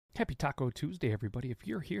Happy Taco Tuesday, everybody. If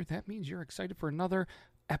you're here, that means you're excited for another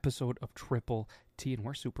episode of Triple T, and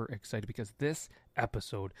we're super excited because this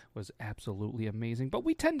episode was absolutely amazing, but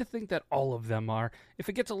we tend to think that all of them are. If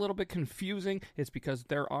it gets a little bit confusing, it's because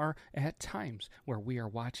there are at times where we are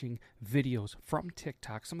watching videos from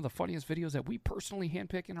TikTok, some of the funniest videos that we personally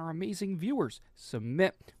handpick and our amazing viewers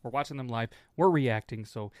submit. We're watching them live, we're reacting,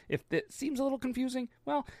 so if it seems a little confusing,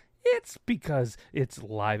 well, it's because it's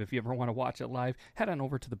live. If you ever want to watch it live, head on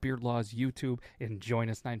over to the Beard Laws YouTube and join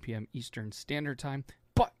us 9 p.m. Eastern Standard Time.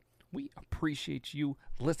 But we appreciate you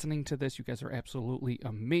listening to this. You guys are absolutely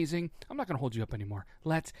amazing. I'm not going to hold you up anymore.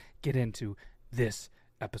 Let's get into this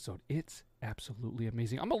episode. It's absolutely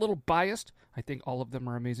amazing. I'm a little biased. I think all of them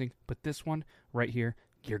are amazing. But this one right here,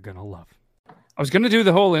 you're going to love. I was going to do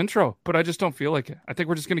the whole intro, but I just don't feel like it. I think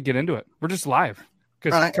we're just going to get into it. We're just live.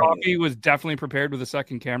 Because Coffee was definitely prepared with a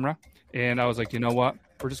second camera. And I was like, you know what?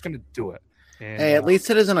 We're just going to do it. And, hey, at least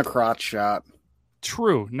it isn't a crotch shot.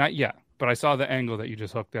 True. Not yet. But I saw the angle that you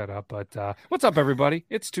just hooked that up. But what's up, everybody?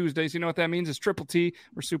 It's Tuesdays. You know what that means? It's Triple T.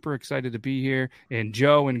 We're super excited to be here. And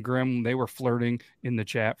Joe and Grim, they were flirting in the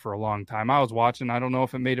chat for a long time. I was watching. I don't know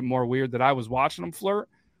if it made it more weird that I was watching them flirt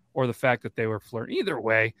or the fact that they were flirting. Either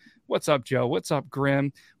way, what's up, Joe? What's up,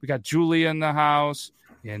 Grim? We got Julia in the house.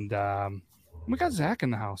 And we got Zach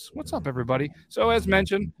in the house. What's up, everybody? So as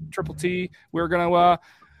mentioned, Triple T, we're gonna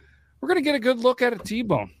get a good look at a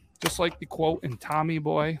T-bone, just like the quote in Tommy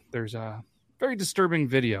Boy. There's a very disturbing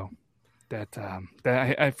video that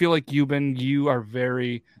I feel like you are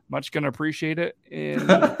very much gonna appreciate it, and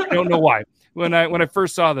I don't know why. When I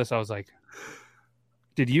first saw this, I was like,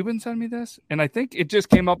 "Did Euban send me this?" And I think it just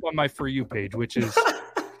came up on my For You page, which is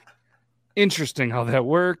interesting how that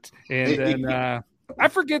worked, and then. I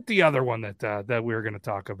forget the other one that we were going to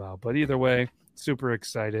talk about, but either way, super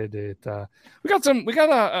excited. We got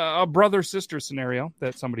a brother sister scenario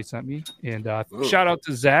that somebody sent me, and shout out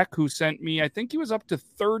to Zach who sent me. I think he was up to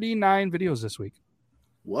 39 videos this week.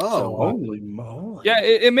 Whoa! So, holy moly! Yeah,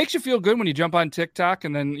 it makes you feel good when you jump on TikTok,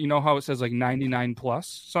 and then you know how it says like 99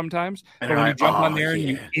 plus sometimes. But when you jump on there and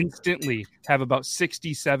you instantly have about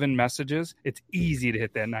 67 messages, it's easy to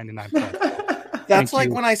hit that 99 plus. That's like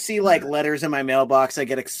when I see like letters in my mailbox, I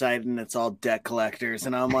get excited and it's all debt collectors.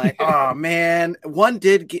 And I'm like, oh man, one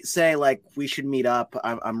did say like, we should meet up.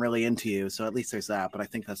 I'm really into you. So at least there's that, but I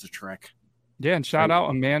think that's a trick. Yeah. And shout out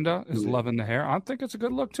Amanda is loving the hair. I think it's a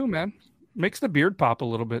good look too, man. Makes the beard pop a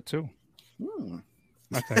little bit too.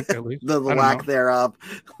 I think at least the lack thereof,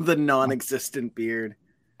 the non-existent beard.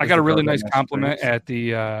 I got a really nice compliment at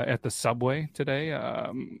the Subway today.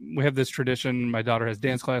 We have this tradition. My daughter has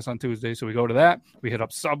dance class on Tuesday, so we go to that. We hit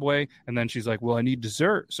up Subway, and then she's like, well, I need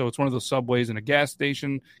dessert. So it's one of those Subways in a gas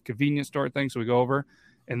station, convenience store thing. So we go over,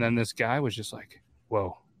 and then this guy was just like,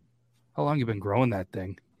 whoa, how long you been growing that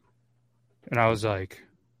thing? And I was like,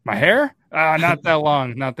 my hair? Not that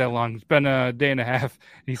long. Not that long. It's been a day and a half.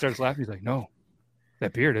 And he starts laughing. He's like, no,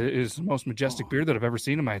 that beard is the most majestic beard that I've ever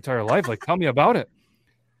seen in my entire life. Like, tell me about it.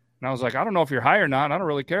 And I was like, I don't know if you're high or not. I don't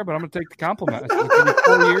really care, but I'm going to take the compliment. I said, like,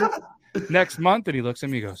 4 years next month. And he looks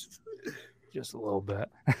at me and goes, just a little bit.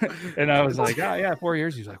 And I was like, oh, yeah, 4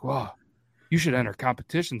 years. He's like, wow, you should enter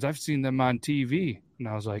competitions. I've seen them on TV. And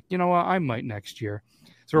I was like, you know what? I might next year.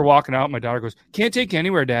 So we're walking out. My daughter goes, can't take you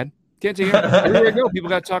anywhere, Dad. Can't take you anywhere you go.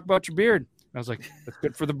 People got to talk about your beard. And I was like, that's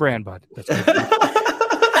good for the brand, bud. That's good.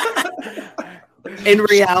 In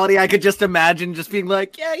reality, I could just imagine just being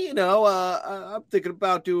like, yeah, you know, I'm thinking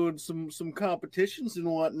about doing some competitions and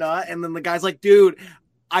whatnot. And then the guy's like, dude,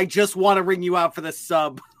 I just want to ring you out for the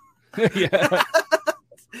sub. Yeah.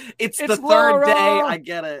 It's the third day. I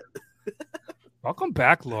get it. Welcome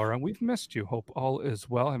back, Laura. We've missed you. Hope all is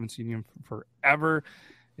well. I haven't seen you forever.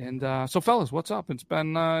 And so, fellas, what's up? It's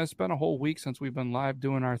been a whole week since we've been live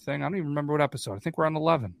doing our thing. I don't even remember what episode. I think we're on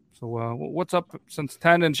 11. So what's up since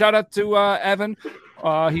 10? And shout out to Evan.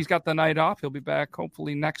 He's got the night off. He'll be back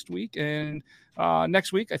hopefully next week. And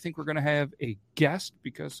next week, I think we're going to have a guest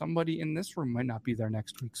because somebody in this room might not be there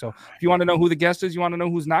next week. So if you want to know who the guest is, you want to know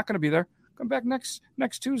who's not going to be there, come back next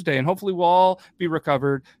Tuesday. And hopefully we'll all be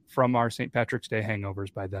recovered from our St. Patrick's Day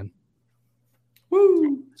hangovers by then.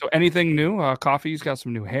 Woo! So anything new? Coffee's got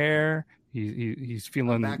some new hair. He's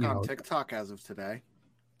feeling back on TikTok as of today.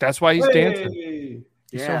 That's why he's dancing.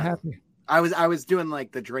 He's so happy. I was doing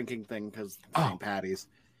like the drinking thing because St. Patty's.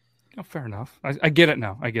 Oh, fair enough. I get it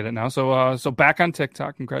now. So back on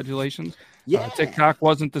TikTok. Congratulations. Yeah. TikTok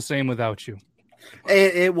wasn't the same without you.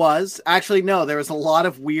 It was actually no. There was a lot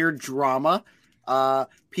of weird drama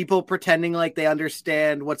people pretending like they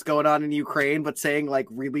understand what's going on in Ukraine, but saying like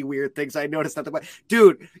really weird things. I noticed that.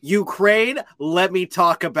 Dude, Ukraine, let me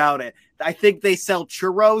talk about it. I think they sell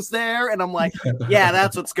churros there. And I'm like, yeah,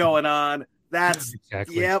 that's what's going on. That's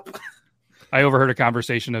exactly. Yep. I overheard a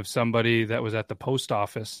conversation of somebody that was at the post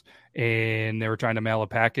office and they were trying to mail a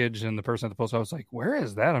package, and the person at the post office was like, where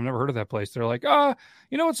is that? I've never heard of that place. They're like,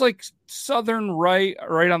 it's like southern right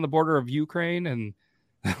on the border of Ukraine. And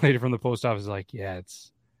the lady from the post office is like, yeah,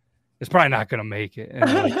 it's probably not going to make it. And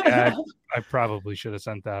they're like, yeah, I probably should have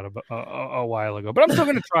sent that a while ago, but I'm still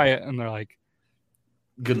going to try it. And they're like,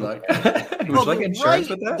 good luck. Would you like insurance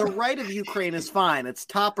with that? The right of Ukraine is fine. It's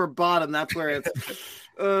top or bottom. That's where it's.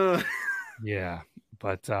 Yeah,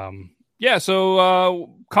 but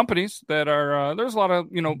so companies that are there's a lot of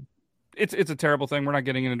it's a terrible thing. We're not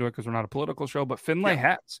getting into it because we're not a political show, but Finlay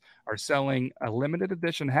hats are selling a limited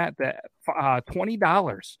edition hat that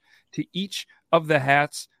 $20 to each of the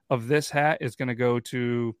hats of this hat is going to go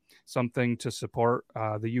to something to support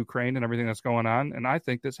the Ukraine and everything that's going on. And I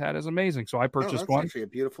think this hat is amazing. So I purchased one. Actually a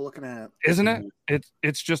beautiful looking hat. Isn't it?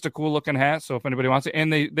 It's just a cool looking hat. So if anybody wants it,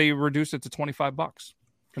 and they reduced it to $25.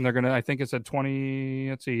 And they're going to, I think it said 20.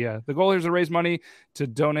 Let's see. Yeah. The goal here is to raise money to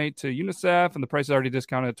donate to UNICEF. And the price is already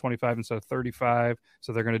discounted at 25 instead of 35.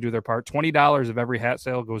 So they're going to do their part. $20 of every hat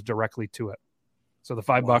sale goes directly to it. So the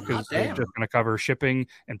 $5 is just going to cover shipping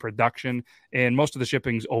and production. And most of the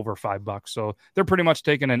shipping's over $5. So they're pretty much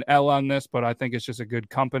taking an L on this, but I think it's just a good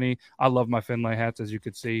company. I love my Finlay hats, as you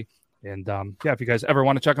could see. And if you guys ever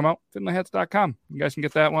want to check them out, finlayhats.com. You guys can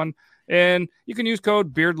get that one. And you can use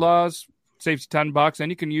code BeardLaws. Saves you $10,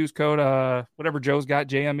 and you can use code whatever Joe's got,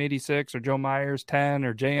 JM86 or Joe Myers 10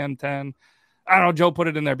 or JM10. I don't know. Joe put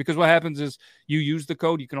it in there because what happens is you use the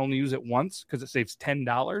code, you can only use it once because it saves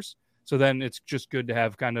 $10. So then it's just good to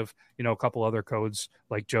have kind of a couple other codes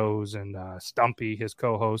like Joe's and Stumpy, his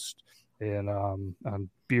co-host, and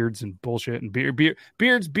Beards and Bullshit and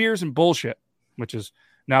Beards, Beers and Bullshit, which is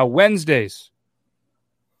now Wednesdays,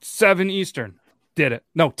 7 Eastern. Did it?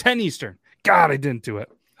 No, 10 Eastern. God, I didn't do it.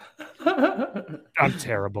 I'm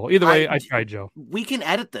terrible. Either way, I tried, Joe. We can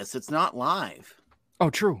edit this. It's not live.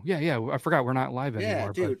 Oh, true. Yeah. I forgot we're not live anymore.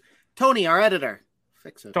 Yeah, dude. But... Tony, our editor.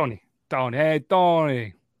 Fix it. Tony. Hey,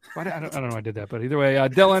 Tony. I don't know I did that, but either way,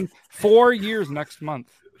 Dylan, 4 years next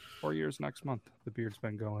month. 4 years next month. The beard's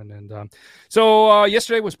been going. And so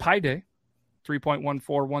yesterday was Pi Day.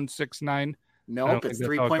 3.14169. Nope, it's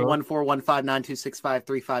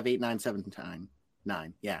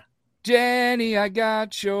 3.141592653589799. Yeah. Jenny, I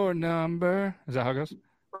got your number. Is that how it goes?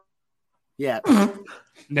 Yeah.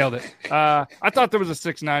 Nailed it. I thought there was a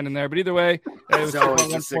 6-9 in there, but either way, it was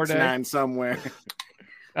always a 6-9 somewhere.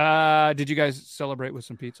 Did you guys celebrate with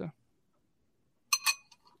some pizza?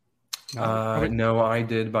 No, I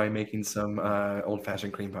did by making some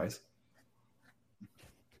old-fashioned cream pies.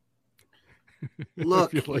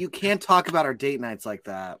 Look, you can't talk about our date nights like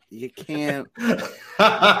that. You can't.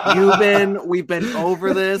 We've been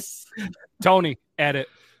over this. Tony, edit.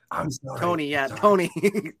 I'm sorry. Tony, yeah, Tony.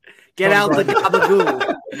 Get out the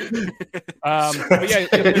gabagoo.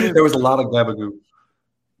 There was a lot of gabagoo.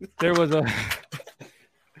 There was a.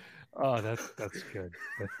 Oh, that's good.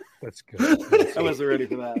 That's good. I wasn't ready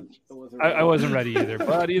for that. I wasn't ready either.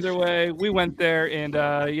 But either way, we went there, and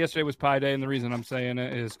yesterday was Pi Day, and the reason I'm saying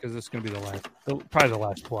it is because it's going to be probably the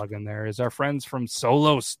last plug in there is our friends from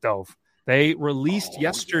Solo Stove. They released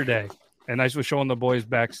yesterday, and I was showing the boys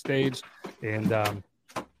backstage, and I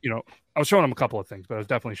was showing them a couple of things, but I was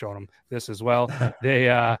definitely showing them this as well. They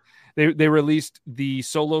released the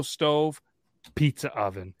Solo Stove pizza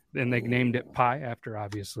oven. And they named it Pi after,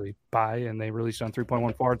 obviously, Pi, and they released it on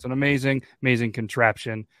 3.14. It's an amazing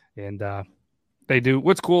contraption. And they do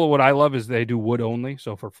what's cool. What I love is they do wood only.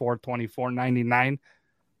 So for $424.99,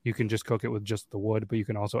 you can just cook it with just the wood, but you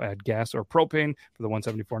can also add gas or propane for the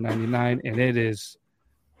 $174.99, and it is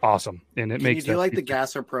awesome. And it makes. Do you like the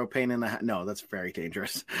gas or propane in the house? No, that's very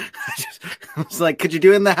dangerous. I was like, could you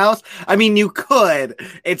do it in the house? I mean, you could.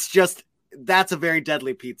 It's just that's a very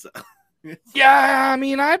deadly pizza. Yeah, I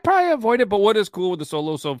mean, I'd probably avoid it, but what is cool with the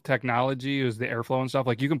Solo Stove technology is the airflow and stuff.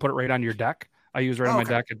 Like, you can put it right on your deck. I use it on my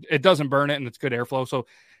deck. It doesn't burn it, and it's good airflow. So,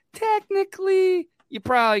 technically, you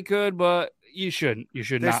probably could, but you shouldn't. You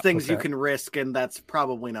should There's not. There's things you can risk, and that's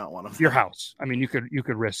probably not one of them. Your house. I mean, you could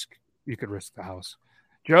risk the house.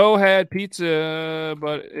 Joe had pizza,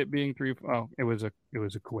 but it being it was a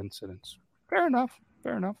coincidence. Fair enough.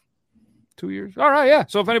 2 years. All right, yeah.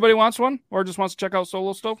 So if anybody wants one or just wants to check out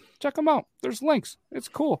Solo Stove, check them out. There's links. It's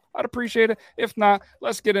cool. I'd appreciate it. If not,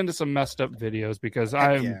 let's get into some messed up videos because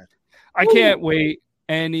I can't wait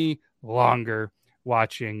any longer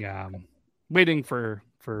watching waiting for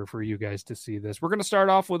you guys to see this. We're going to start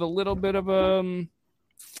off with a little bit of a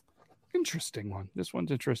interesting one. This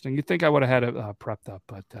one's interesting. You'd think I would have had it prepped up,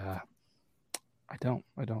 but I don't.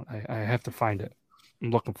 I have to find it.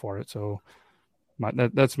 I'm looking for it. So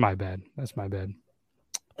that's my bad. That's my bad.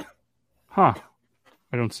 Huh.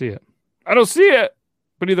 I don't see it.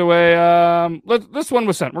 But either way, this one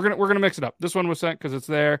was sent. We're gonna mix it up. This one was sent because it's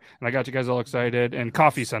there, and I got you guys all excited. And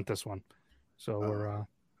Coffee sent this one, so we're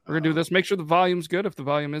gonna do this. Make sure the volume's good. If the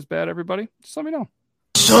volume is bad, everybody, just let me know.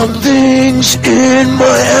 Something's in my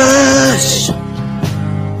ass.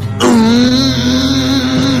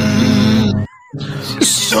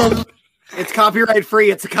 It's copyright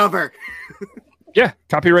free. It's a cover. Yeah,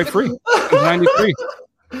 copyright free. 93.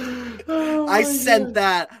 I sent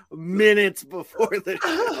that minutes before the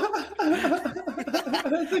show.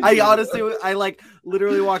 I honestly,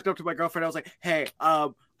 literally walked up to my girlfriend. I was like, "Hey, I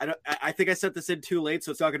think I sent this in too late,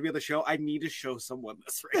 so it's not going to be on the show. I need to show someone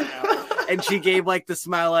this right now." And she gave like the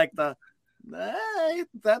smile, like hey,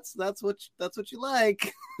 that's what you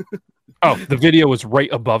like. Oh, the video was right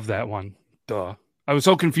above that one. Duh. I was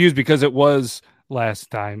so confused because it was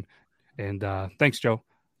last time. And thanks, Joe.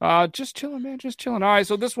 Just chilling, man. Just chilling. All right.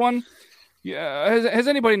 So this one, yeah. Has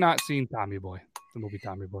anybody not seen Tommy Boy, the movie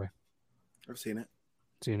Tommy Boy? I've seen it.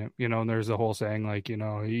 You know, and there's the whole saying like, you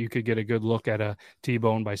know, you could get a good look at a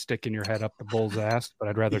T-bone by sticking your head up the bull's ass, but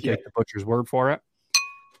I'd rather take the butcher's word for it.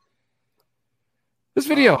 This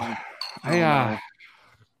video, I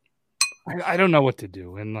don't know what to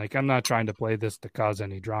do, and like I'm not trying to play this to cause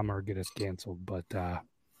any drama or get us canceled, but I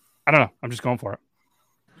don't know. I'm just going for it.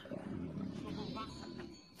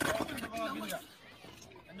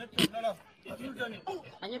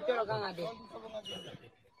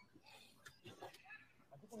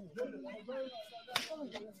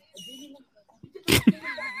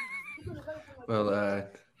 Well,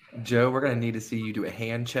 Joe, we're going to need to see you do a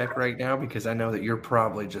hand check right now because I know that you're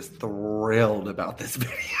probably just thrilled about this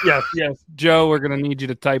video. Yes. Joe, we're going to need you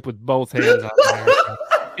to type with both hands on there.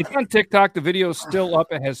 It's on TikTok. The video is still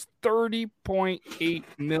up. It has 30.8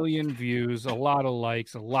 million views, a lot of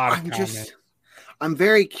likes, a lot of comments. I'm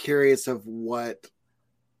very curious of what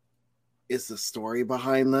is the story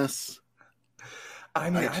behind this. I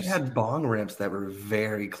mean, I've had bong rips that were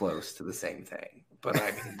very close to the same thing, but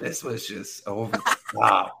I mean, this was just over the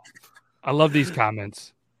top. I love these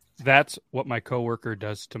comments. That's what my coworker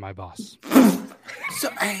does to my boss. So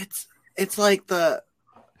it's like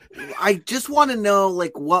I just want to know,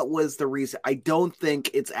 like, what was the reason? I don't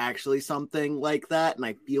think it's actually something like that, and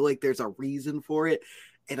I feel like there's a reason for it.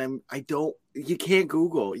 And you can't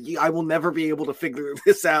Google. I will never be able to figure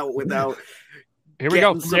this out without Here we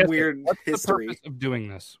go. Some weird What's history. the purpose of doing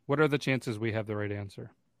this? What are the chances we have the right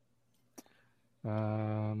answer?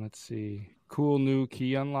 Let's see. Cool new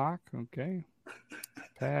key unlock. Okay.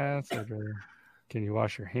 Pass. Can you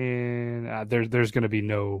wash your hand? There's going to be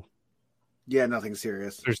no. Yeah, nothing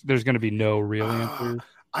serious. There's going to be no real answers.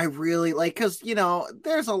 I really like, because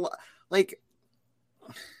there's a lot. Like,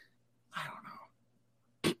 I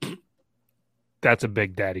don't know. That's a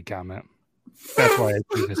Big Daddy comment. That's why I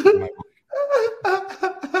do this in my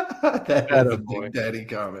That is a Big Daddy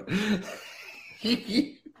comment.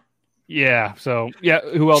 Yeah. So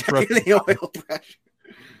who else? The oil pressure.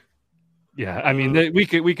 Yeah, I mean, we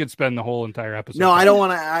could spend the whole entire episode. No, I don't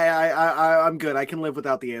want to. I'm good. I can live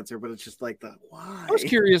without the answer, but it's just like why? I was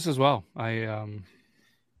curious as well.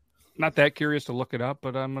 Not that curious to look it up,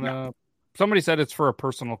 but I'm gonna. No. Somebody said it's for a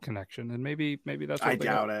personal connection, and maybe that's. I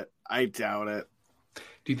doubt it.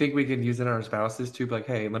 Do you think we could use it on our spouses too? Like,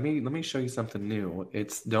 hey, let me show you something new.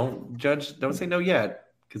 It's don't say no yet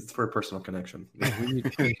because it's for a personal connection.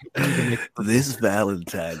 This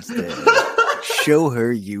Valentine's Day. Show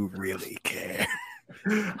her you really care.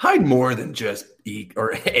 Hide more than just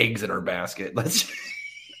eggs in her basket.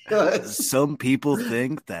 Some people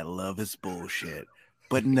think that love is bullshit,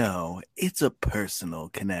 but no, it's a personal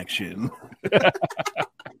connection.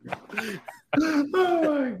 Oh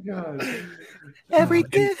my god! Every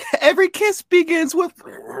kiss begins with.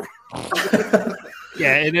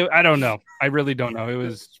 Yeah, I don't know. I really don't know. It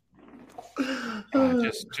was.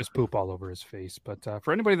 Just poop all over his face. But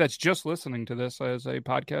for anybody that's just listening to this as a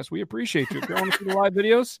podcast, we appreciate you. If you want to see the live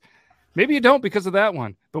videos, maybe you don't because of that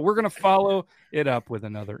one. But we're going to follow it up with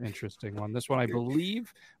another interesting one. This one, I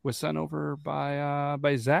believe, was sent over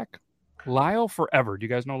by Zach. Lyle Forever. Do you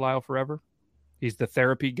guys know Lyle Forever? He's the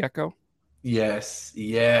therapy gecko. Yes.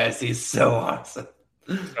 He's so awesome.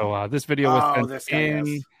 So this video was sent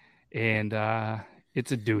in, and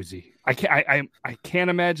it's a doozy. I can't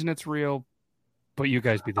imagine it's real. but you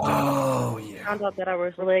guys be the judge. Oh, yeah. Found out that I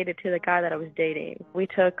was related to the guy that I was dating. We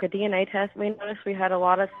took a DNA test. We noticed we had a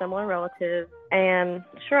lot of similar relatives, and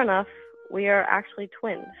sure enough, we are actually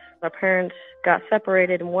twins. Our parents got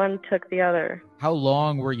separated, and one took the other. How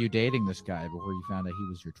long were you dating this guy before you found out he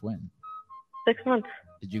was your twin? 6 months.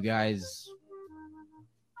 Did you guys...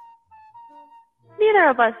 Neither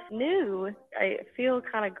of us knew. I feel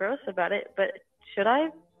kind of gross about it, but should I?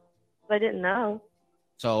 I didn't know.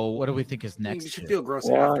 So what do we think is You next? should here? feel gross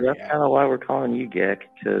Well, after. that's Yeah. kind of why we're calling you Geck,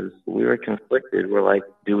 because we were conflicted. We're like,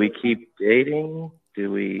 do we keep dating?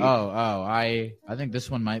 Do we? I think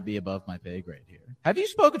this one might be above my pay grade here. Have you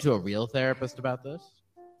spoken to a real therapist about this?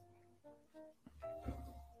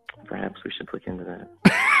 Perhaps we should look into that.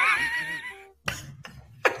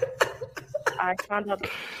 I found out.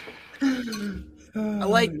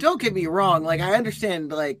 Like, don't get me wrong. Like, I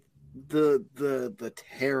understand, like, the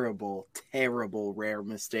terrible, terrible rare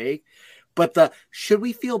mistake, but should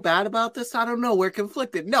we feel bad about this? I don't know. We're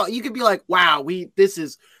conflicted. No, you could be like, wow, this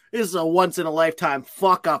is a once in a lifetime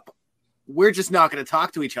fuck up. We're just not going to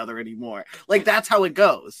talk to each other anymore. Like, that's how it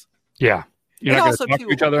goes. Yeah. You're And not going also, to talk too-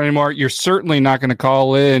 to each other anymore. You're certainly not going to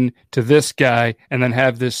call in to this guy and then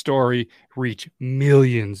have this story reach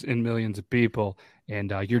millions and millions of people.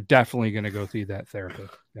 And you're definitely going to go see that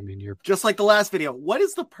therapist. I mean, you're Just like the last video. What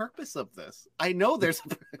is the purpose of this? I know there's.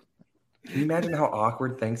 Can you imagine how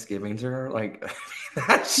awkward Thanksgivings are? Like,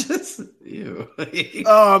 that's just you.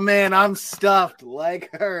 Oh man, I'm stuffed like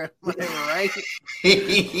her. Am I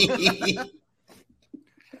right?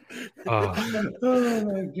 Oh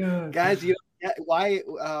my god, Guys,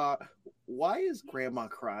 why is Grandma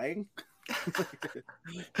crying?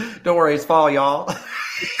 Don't worry, it's fall, y'all.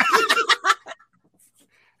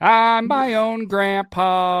 I'm my own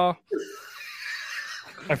grandpa.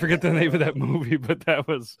 I forget the name of that movie, but that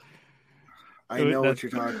was. I know what you're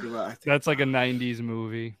talking about. That's like a 90s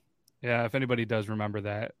movie. Yeah, if anybody does remember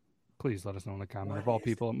that, please let us know in the comment. Of all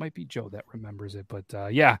people, it might be Joe that remembers it.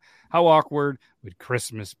 But yeah, how awkward would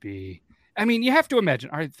Christmas be? I mean, you have to imagine,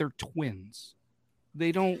 all right, they're twins.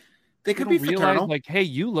 They could don't be realize, fraternal. like, hey,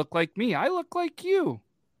 you look like me. I look like you.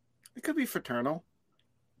 It could be fraternal.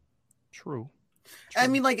 True. I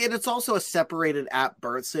mean, like, and it's also a separated at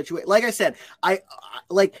birth situation. Like I said, I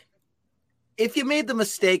like if you made the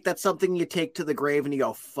mistake, that's something you take to the grave and you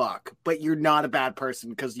go fuck. But you're not a bad person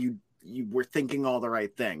because you were thinking all the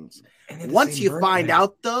right things. Once you find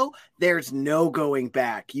out, though, there's no going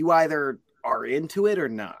back. You either are into it or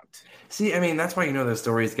not. See, I mean, that's why those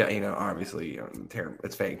stories got obviously terrible.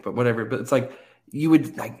 It's fake, but whatever. But it's like you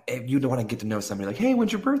would you'd want to get to know somebody like, hey,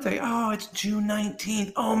 when's your birthday? Oh, it's June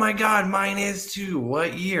 19th. Oh my God, mine is too.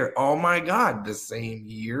 What year? Oh my God, the same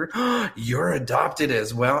year. You're adopted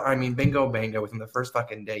as well. I mean, bingo bango. Within the first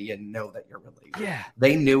fucking day, you know that you're related. Yeah.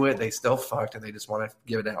 They knew it. They still fucked, and they just want to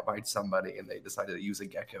give it out by somebody, and they decided to use a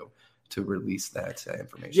gecko to release that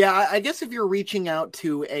information. Yeah, I guess if you're reaching out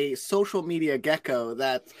to a social media gecko,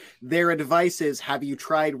 that their advice is, have you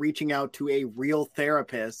tried reaching out to a real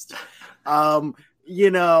therapist? Like,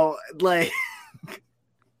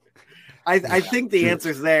 I think the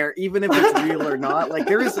answer's there, even if it's real or not. Like,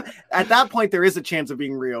 there is, at that point, there is a chance of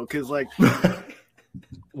being real, because, like...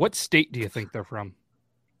 What state do you think they're from?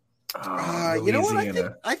 You know what?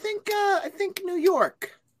 I think New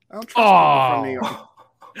York. I don't trust people from New York.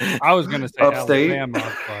 I was going to say Upstate.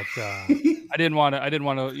 Alabama, but I didn't want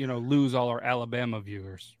to, lose all our Alabama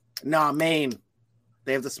viewers. Nah, Maine.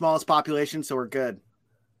 They have the smallest population, so we're good.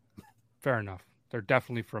 Fair enough. They're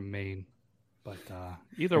definitely from Maine, but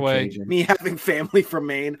either way, me having family from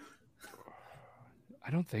Maine. I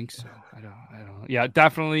don't think so. I don't. Yeah,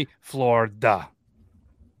 definitely Florida.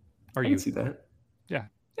 I can see that. Yeah.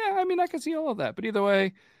 I mean, I can see all of that, but either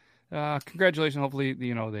way. Congratulations. Hopefully,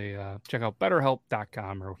 they check out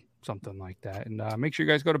betterhelp.com or something like that. And make sure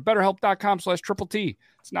you guys go to betterhelp.com/TTT.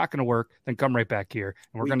 It's not going to work. Then come right back here.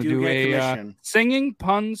 And we're going to do a singing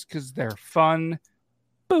puns because they're fun.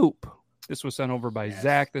 Boop. This was sent over by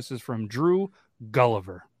Zach. This is from Drew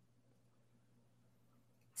Gulliver.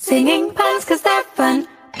 Singing puns because they're fun.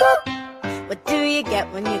 Boop. What do you get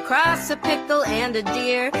when you cross a pickle and a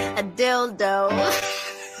deer? A dildo.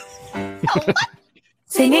 What?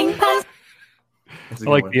 Singing puns. I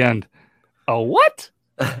like the end. Oh, what?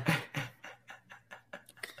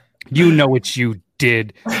 You know what you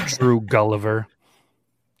did, Drew Gulliver.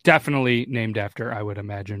 Definitely named after, I would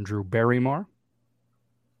imagine, Drew Barrymore.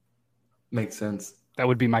 Makes sense. That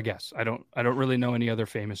would be my guess. I don't really know any other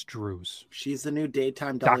famous Drews. She's the new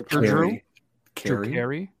daytime Dolly Dr. Drew? Carrie. Drew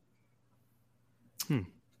Carey?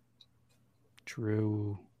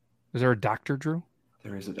 Drew. Is there a Dr. Drew?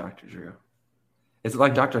 There is a Dr. Drew. Is it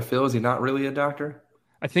like Dr. Phil? Is he not really a doctor?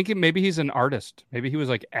 I think maybe he's an artist. Maybe he was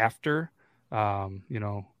like after, all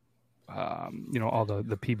the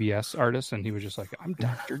PBS artists, and he was just like, I'm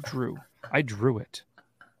Dr. Drew. I drew it.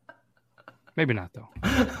 Maybe not though.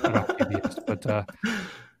 Not PBS, but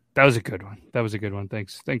that was a good one.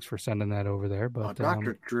 Thanks for sending that over there. But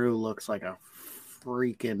Dr. Drew looks like a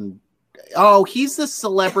freaking. Oh, he's the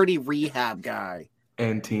celebrity rehab guy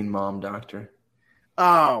and Teen Mom Doctor.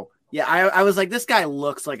 Oh. Yeah, I was like, this guy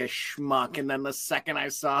looks like a schmuck. And then the second I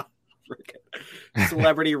saw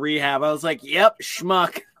Celebrity Rehab, I was like, yep,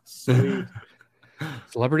 schmuck. Sweet.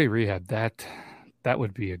 Celebrity Rehab, that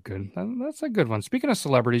would be that's a good one. Speaking of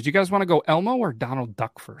celebrities, you guys want to go Elmo or Donald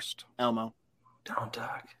Duck first? Elmo. Donald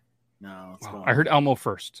Duck. No. Well, I heard Elmo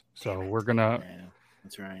first. So we're going to. Yeah,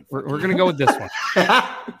 that's right. We're going to go with this one.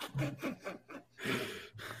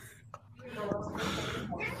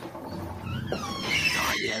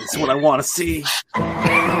 Yeah, that's what I want to see.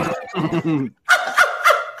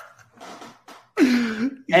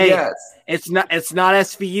 Hey, yes. It's not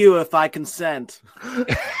SVU if I consent. All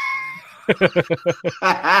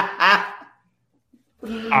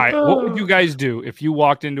right, what would you guys do if you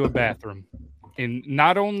walked into a bathroom and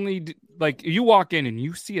not only like you walk in and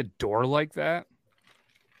you see a door like that?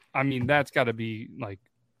 I mean, that's got to be like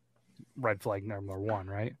red flag number one,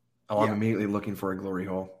 right? Oh, I'm immediately looking for a glory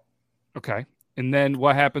hole. Okay. And then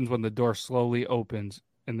what happens when the door slowly opens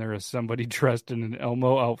and there is somebody dressed in an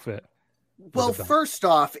Elmo outfit? Well, first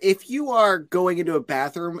off, if you are going into a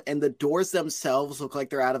bathroom and the doors themselves look like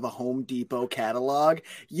they're out of a Home Depot catalog,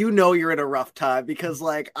 you know you're in a rough time because,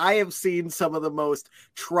 like, I have seen some of the most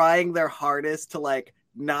trying their hardest to, like,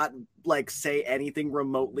 not, like, say anything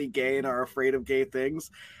remotely gay and are afraid of gay things.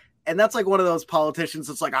 And that's, like, one of those politicians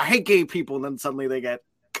that's like, I hate gay people, and then suddenly they get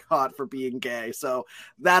caught for being gay. So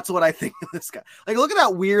that's what I think of this guy. Like, look at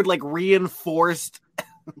that weird, like, reinforced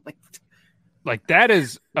like that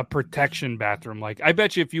is a protection bathroom. Like I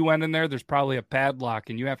bet you if you went in there's probably a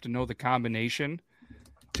padlock and you have to know the combination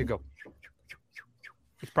to go.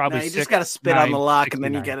 It's probably you just got to spit on the lock and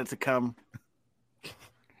then you get it to come.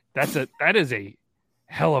 That is a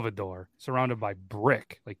hell of a door surrounded by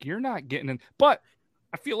brick. Like you're not getting in, but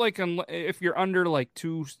I feel like if you're under like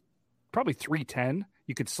probably 310,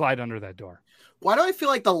 you could slide under that door. Why do I feel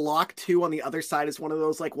like the lock 2 on the other side is one of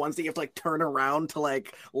those like ones that you have to like turn around to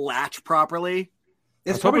like latch properly?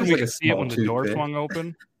 It's probably we could see it when the door swung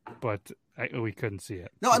open, but we couldn't see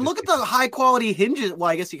it. No, and look at the high quality hinges. Well,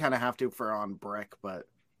 I guess you kind of have to for on brick, but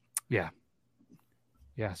yeah.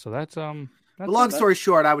 So that's long story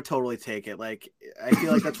short, I would totally take it. Like, I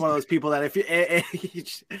feel like that's one of those people that if you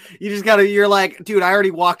just gotta, you're like, dude, I already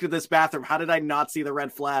walked to this bathroom. How did I not see the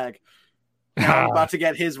red flag? Now I'm about to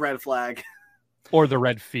get his red flag. Or the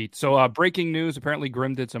red feet. So breaking news, apparently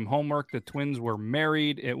Grim did some homework. The twins were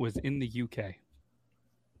married. It was in the UK.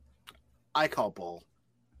 I call bull.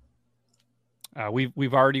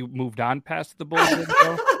 We've already moved on past the bull.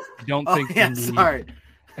 I don't think. Yeah, sorry.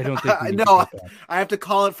 I don't think. No, I have to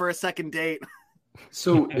call it for a second date.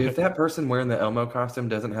 So if that person wearing the Elmo costume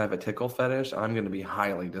doesn't have a tickle fetish, I'm going to be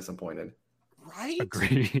highly disappointed. Right?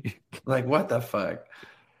 Agree. Like, what the fuck?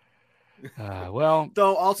 Well,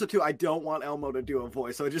 though also too, I don't want Elmo to do a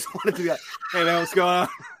voice, so I just wanted to be like, "Hey man, what's going on?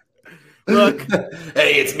 Look,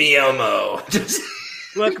 hey, it's me, Elmo.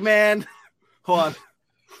 Look, man, hold on.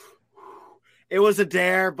 It was a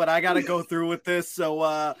dare, but I got to go through with this. So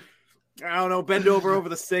I don't know, bend over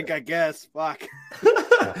the sink, I guess. Fuck.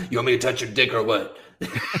 You want me to touch your dick or what?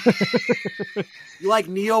 You like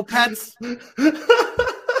Neopets?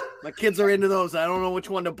 My kids are into those. I don't know which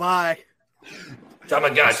one to buy.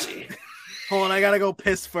 Tamagotchi. Hold on, I gotta go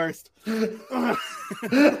piss first. I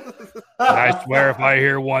swear if I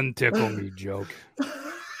hear one tickle me joke.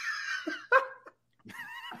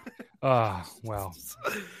 Well.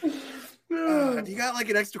 You got like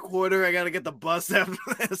an extra quarter? I gotta get the bus after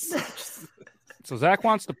this. So Zach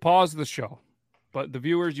wants to pause the show, but the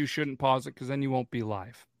viewers, you shouldn't pause it because then you won't be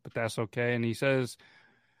live. But that's okay. And he says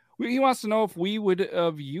he wants to know if we would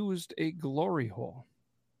have used a glory hole.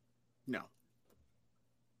 No.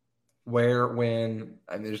 Where, when,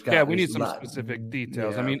 I mean, we need some specific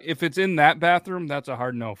details. Yeah. I mean, if it's in that bathroom, that's a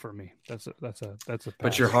hard no for me. That's a pass.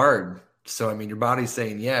 But you're hard, so I mean, your body's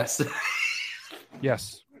saying yes.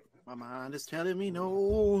 Yes. My mind is telling me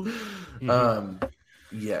no.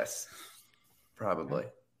 Yes, probably.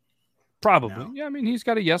 No. Yeah, I mean, he's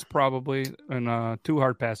got a yes, probably, and 2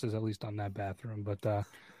 hard passes at least on that bathroom. But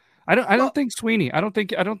I don't think Sweeney. I don't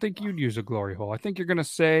think you'd use a glory hole. I think you're gonna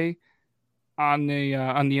say on the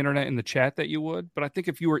internet in the chat that you would, but I think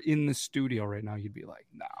if you were in the studio right now, you'd be like,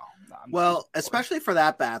 no, Well, especially for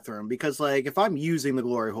that bathroom, because like if I'm using the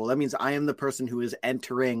glory hole, that means I am the person who is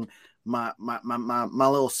entering my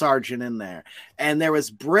little sergeant in there. And there was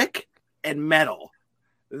brick and metal.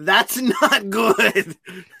 That's not good.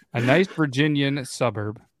 A nice Virginian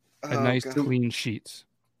suburb. A nice God. clean sheets.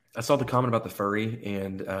 I saw the comment about the furry,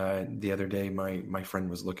 and the other day my friend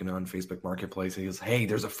was looking on Facebook Marketplace. He goes, "Hey,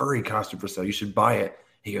 there's a furry costume for sale. You should buy it."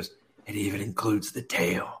 He goes, "It even includes the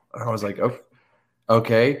tail." And I was like, "Oh,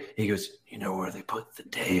 okay." He goes, "You know where they put the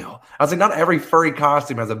tail?" I was like, "Not every furry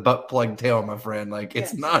costume has a butt plug tail, my friend. Like,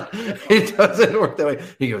 it's not. It doesn't work that way."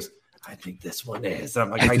 He goes, "I think this one is." And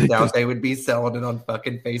I'm like, I doubt they would be selling it on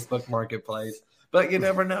fucking Facebook Marketplace, but you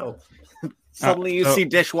never know. Suddenly you see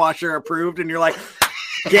dishwasher approved, and you're like,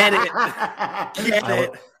 "Get it, get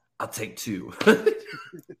it." I'll take 2.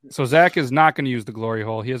 So Zach is not going to use the glory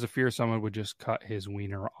hole. He has a fear someone would just cut his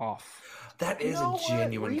wiener off. That is a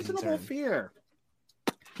genuine reasonable concern. fear.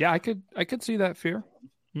 Yeah, I could see that fear.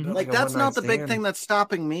 Mm-hmm. Like that's not the big thing that's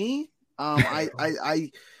stopping me.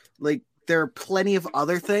 I like there are plenty of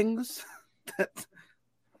other things that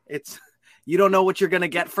you don't know what you're gonna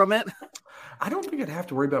get from it. I don't think I'd have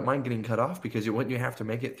to worry about mine getting cut off because wouldn't you have to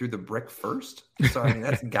make it through the brick first? So I mean,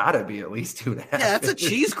 that's got to be at least 2.5. Yeah, that's a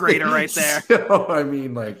cheese grater right there. So I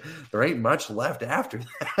mean, like there ain't much left after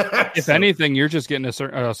that. If anything, you're just getting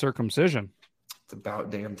a circumcision. It's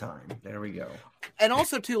about damn time. There we go. And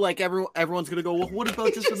also too, like everyone's gonna go, well, what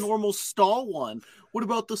about just a normal stall one? What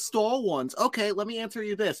about the stall ones? Okay, let me answer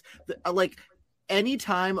you this. Like any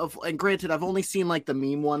time of, and granted, I've only seen like the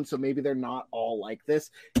meme one, so maybe they're not all like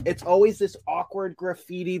this. It's always this awkward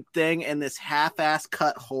graffiti thing and this half-ass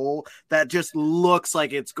cut hole that just looks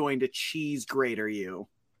like it's going to cheese grater you.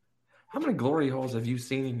 How many glory holes have you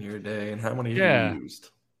seen in your day, and how many have you used?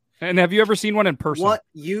 And have you ever seen one in person? What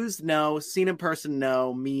used? No. Seen in person?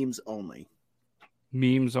 No. Memes only.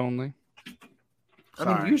 Memes only. I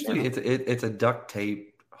mean, usually it's a duct tape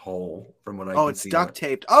hole from what I can see. Oh, it's duct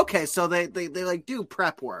taped. Okay, so they like do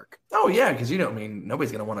prep work. Oh yeah, because I mean,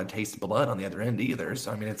 nobody's gonna want to taste blood on the other end either.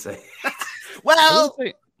 So I mean, it's a well.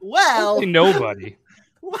 Nobody.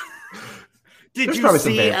 Did There's you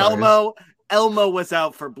see Elmo? Elmo was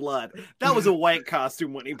out for blood. That was a white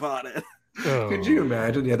costume when he bought it. Oh. Could you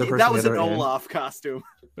imagine the other person? That was an Olaf costume.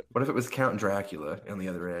 What if it was Count Dracula on the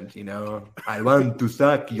other end? You know, I want to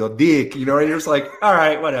suck your dick. You know, and you're just like, all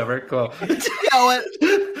right, whatever, cool. You know what?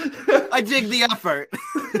 I dig the effort.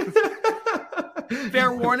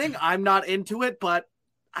 Fair warning, I'm not into it, but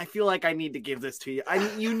I feel like I need to give this to you.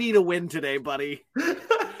 You need a win today, buddy.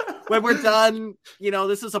 When we're done,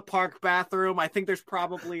 this is a park bathroom. I think there's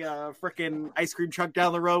probably a freaking ice cream truck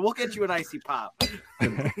down the road. We'll get you an icy pop.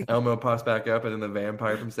 Elmo pops back up, and then the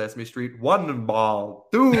vampire from Sesame Street. 1 ball,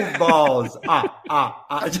 2 balls.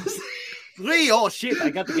 Just 3. Oh shit! I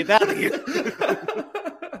got to get out of here.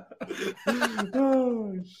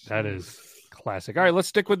 That is classic. All right, let's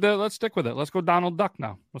stick with it. Let's go Donald Duck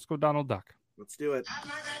now. Let's go Donald Duck. Let's do it.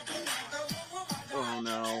 Oh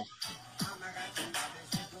no.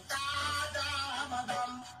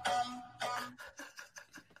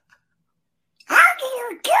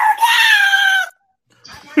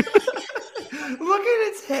 Look at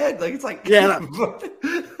its head. Like it's like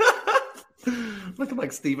looking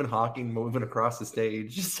like Stephen Hawking moving across the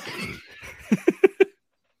stage.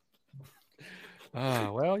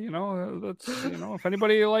 Well, that's if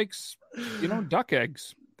anybody likes duck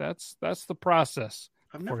eggs, that's the process.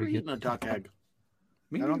 I've never eaten a duck egg.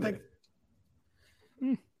 I don't think.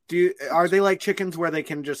 Are they like chickens where they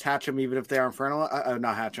can just hatch them even if they aren't fertilized?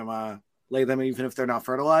 Not hatch them. Lay them even if they're not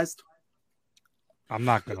fertilized. I'm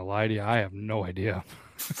not gonna lie to you. I have no idea.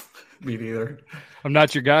 Me neither. I'm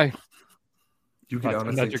not your guy. You can honestly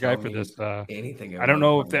I'm not your guy for me this. Anything. I don't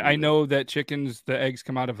know if I know that chickens, the eggs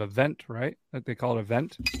come out of a vent, right? Like they call it a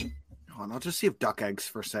vent. Hold on, I'll just see if duck eggs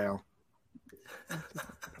for sale.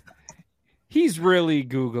 He's really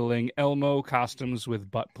Googling Elmo costumes with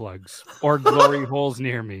butt plugs or glory holes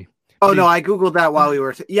near me. Oh, no, I Googled that while we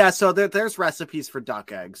were... so there's recipes for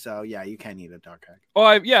duck eggs. So, yeah, you can eat a duck egg.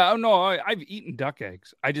 I've eaten duck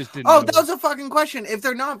eggs. I just didn't that was a fucking question. If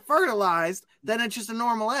they're not fertilized, then it's just a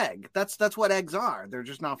normal egg. That's what eggs are. They're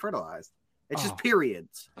just not fertilized. It's just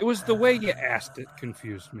periods. It was the way you asked it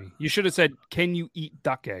confused me. You should have said, can you eat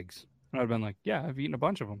duck eggs? And I'd have been like, yeah, I've eaten a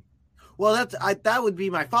bunch of them. Well, that would be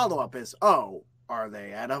my follow-up is, are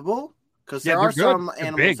they edible? Because there are some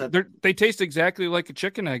animals that... They taste exactly like a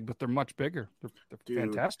chicken egg, but they're much bigger. They're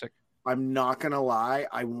fantastic. I'm not going to lie.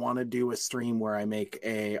 I want to do a stream where I make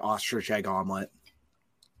a ostrich egg omelet.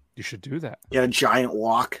 You should do that. Get a giant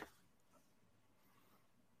wok.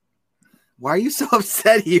 Why are you so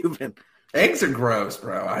upset, Euban? Eggs are gross,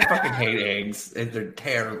 bro. I fucking hate eggs. They're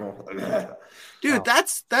terrible. Dude,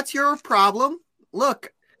 that's your problem.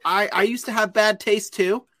 Look, I used to have bad taste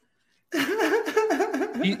too.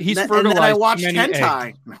 He's And fertilized then I watched too many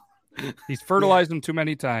hentai. eggs. He's fertilized them too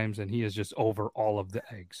many times, and he is just over all of the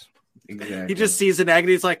eggs. Exactly. He just sees an egg and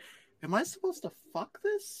he's like, am I supposed to fuck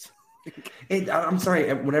this? I'm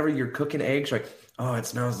sorry. Whenever you're cooking eggs, you're like, oh, it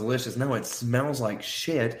smells delicious. No, it smells like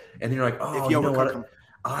shit. And then you're like, oh, you know what?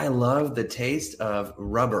 I love the taste of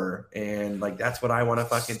rubber, and like that's what I want to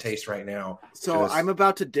fucking taste right now. So I'm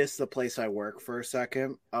about to diss the place I work for a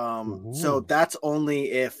second. So that's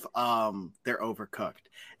only if they're overcooked.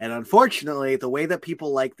 And unfortunately, the way that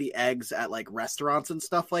people like the eggs at like restaurants and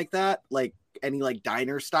stuff like that, like any like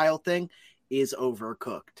diner style thing, is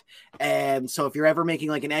overcooked. And so if you're ever making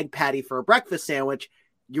like an egg patty for a breakfast sandwich,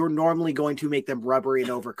 you're normally going to make them rubbery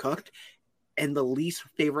and overcooked. And the least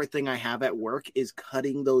favorite thing I have at work is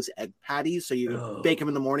cutting those egg patties. So you bake them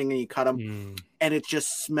in the morning and you cut them, and it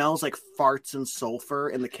just smells like farts and sulfur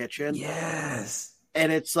in the kitchen. Yes.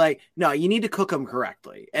 And it's like, no, you need to cook them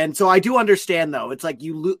correctly. And so I do understand though. It's like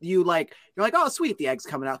you're like, oh, sweet, the egg's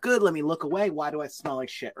coming out good. Let me look away. Why do I smell like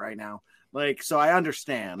shit right now? Like, so I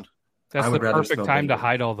understand. That's the perfect time to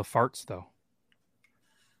hide all the farts, though.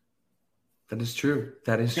 That is true.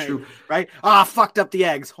 That is true. Right? Ah, fucked up the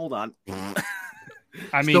eggs. Hold on.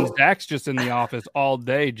 I mean, Zach's just in the office all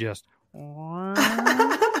day, just. And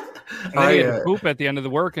then he had to poop at the end of the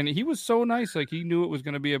work, and he was so nice. Like, he knew it was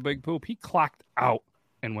going to be a big poop. He clocked out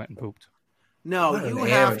and went and pooped. No, you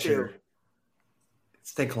have to.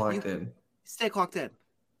 Stay clocked in. Stay clocked in.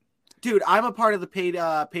 Dude, I'm a part of the paid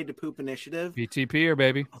to poop initiative. PTPer,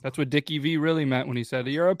 baby. That's what Dickie V really meant when he said,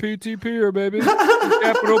 you're a PTPer, baby.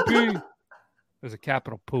 Capital P. There's a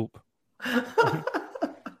capital poop. What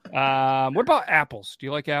about apples? Do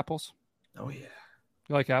you like apples? Oh, yeah.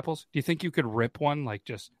 You like apples? Do you think you could rip one, like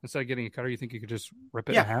just instead of getting a cutter, you think you could just rip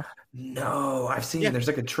it in half? No, I've seen there's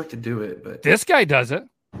like a trick to do it, but this guy does it.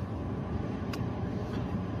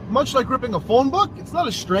 Much like ripping a phone book, it's not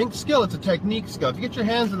a strength skill, it's a technique skill. If you get your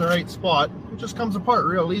hands in the right spot, it just comes apart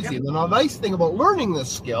real easy. And then the nice thing about learning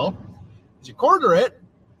this skill is you quarter it,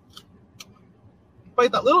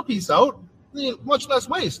 bite that little piece out, much less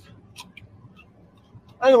waste.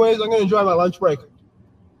 Anyways, I'm going to enjoy my lunch break.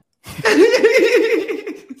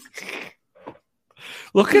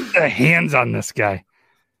 Look at the hands on this guy.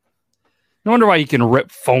 No wonder why you can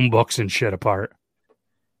rip phone books and shit apart.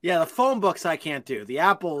 Yeah, the phone books I can't do. The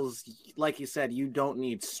apples, like you said, you don't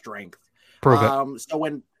need strength. Prove it. So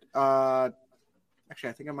when actually,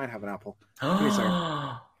 I think I might have an apple. Give me a second.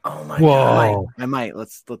 Oh my god! I might.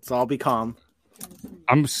 Let's all be calm.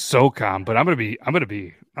 I'm so calm, but I'm not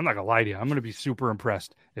gonna lie to you. I'm gonna be super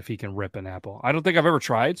impressed if he can rip an apple. I don't think I've ever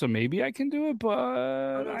tried, so maybe I can do it,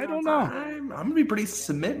 but I don't know. I'm gonna be pretty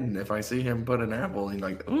smitten if I see him put an apple and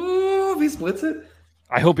like, ooh, if he splits it.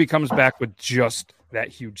 I hope he comes back with just that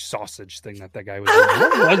huge sausage thing that guy was doing.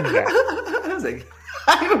 What was that? I was like,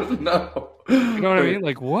 I don't know. You know what I mean?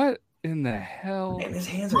 Like, what in the hell? And his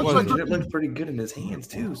hands are good. It looks pretty good in his hands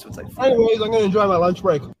too. So it's like, anyways, I'm going to enjoy my lunch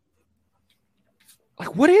break.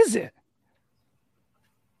 Like, what is it?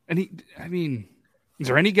 And is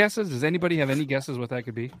there any guesses? Does anybody have any guesses what that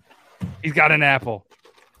could be? He's got an apple.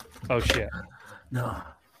 Oh, shit. No.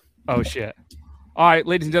 Oh, shit. All right,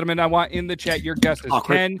 ladies and gentlemen, I want in the chat your guesses.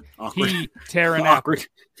 Awkward. Can he tear an apple?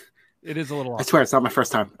 It is a little awkward. I swear it's not my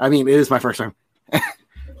first time. I mean, it is my first time.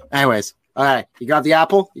 Anyways, all right. You grab the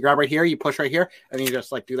apple. You grab right here. You push right here. And you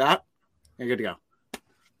just like do that. You're good to go.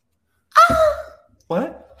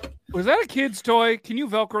 What? Was that a kid's toy? Can you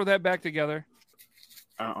Velcro that back together?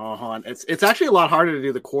 Hold on. It's actually a lot harder to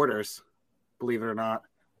do the quarters, believe it or not.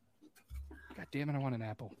 God damn it, I want an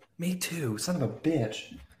apple. Me too. Son of a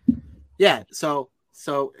bitch. Yeah, so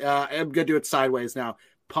I'm gonna do it sideways now.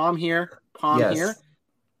 Palm here, here,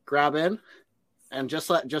 grab in, and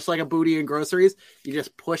just like a booty in groceries, you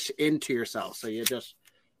just push into yourself. So you just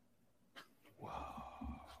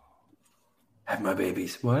have my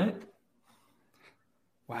babies. What?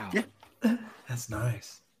 Wow. Yeah. That's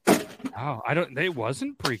nice. Wow, it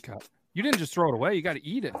wasn't pre-cut. You didn't just throw it away, you gotta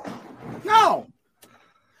eat it. No.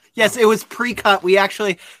 Yes, it was pre-cut.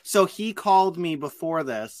 So he called me before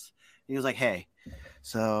this. He was like, hey,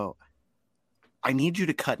 so I need you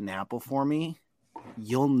to cut an apple for me.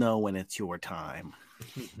 You'll know when it's your time.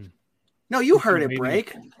 No, you heard it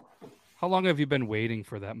break. How long have you been waiting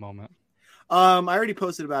for that moment? I already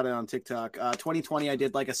posted about it on TikTok. 2020, I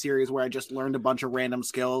did like a series where I just learned a bunch of random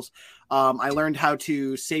skills. I learned how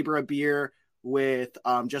to saber a beer with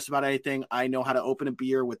just about anything. I know how to open a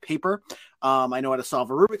beer with paper. I know how to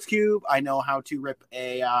solve a Rubik's Cube. I know how to rip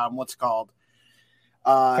a, what's it called?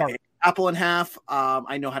 An apple in half.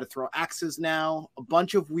 I know how to throw axes now. A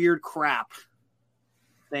bunch of weird crap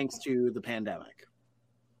thanks to the pandemic.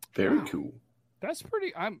 Very cool. That's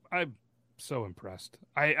pretty. I'm so impressed.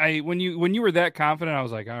 I when you were that confident, I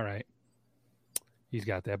was like, all right, he's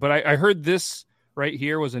got that. But I heard this right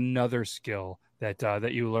here was another skill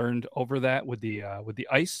that you learned over that with the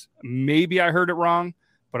ice. Maybe I heard it wrong,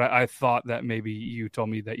 but I thought that maybe you told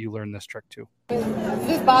me that you learned this trick too. Is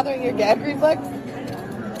this bothering your gag reflex?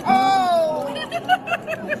 Oh!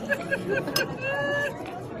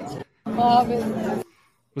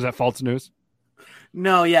 Was that false news?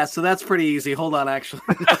 No, yeah, so that's pretty easy. Hold on, actually.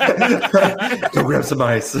 Go grab some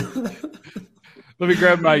ice. Let me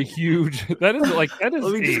grab my huge. That is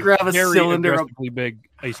Let me just grab a cylinder of big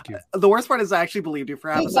ice cube. The worst part is I actually believed you for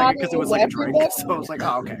half a second because it was like a drink. So I was like,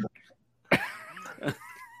 oh, okay.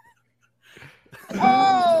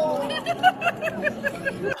 Oh!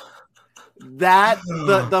 That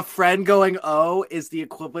the friend going oh is the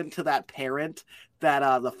equivalent to that parent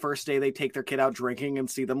that the first day they take their kid out drinking and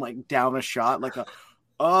see them like down a shot, like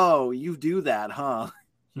oh, you do that, huh?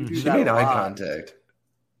 You do She that made a eye lot. contact.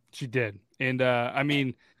 She did. And I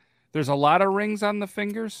mean, there's a lot of rings on the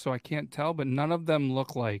fingers, so I can't tell, but none of them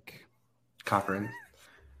look like cock ring.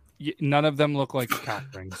 None of them look like cock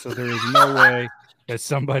rings. So there is no way that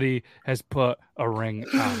somebody has put a ring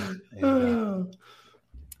on it. And,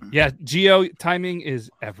 yeah, geo timing is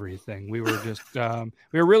everything. We were just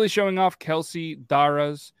we were really showing off Kelsey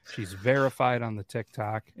Daras. She's verified on the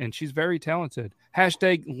TikTok, and she's very talented.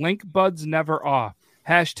 Hashtag link buds never off.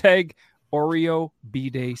 Hashtag Oreo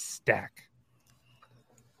B-Day stack.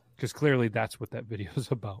 Because clearly that's what that video is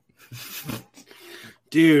about.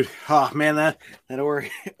 Dude, oh man, that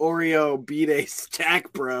Oreo B-Day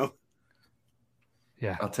stack, bro.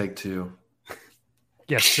 Yeah. I'll take 2.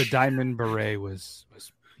 Yes, the diamond beret was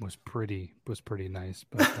pretty nice.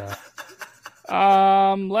 But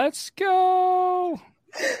let's go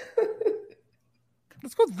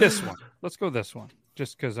this one. Let's go this one.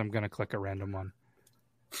 Just because I'm gonna click a random one.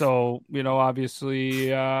 So, obviously,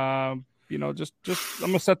 just I'm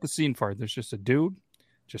gonna set the scene for it. There's just a dude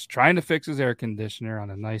just trying to fix his air conditioner on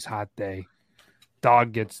a nice hot day.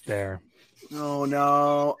 Dog gets there. Oh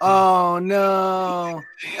no! Oh no!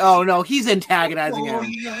 Oh no! He's antagonizing him.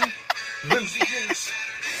 He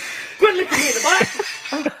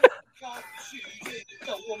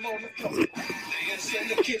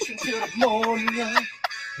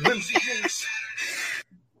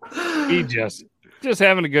just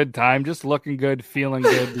having a good time, just looking good, feeling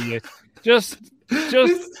good. Just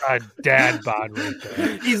a dad bod right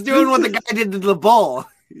there. He's doing what the guy did to the bull.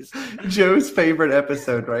 Joe's favorite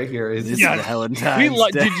episode right here is Valentine's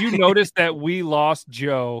Day. Did you notice that we lost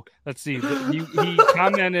Joe? Let's see. He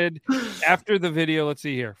commented after the video. Let's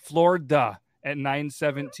see here. Florida at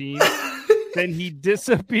 9:17. Then he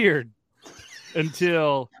disappeared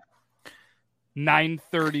until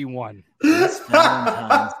 9:31. It's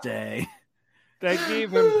Valentine's Day. That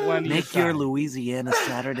gave him plenty Make of time. your Louisiana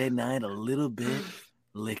Saturday night a little bit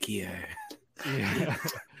lickier. Yeah.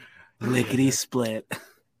 Lickety split.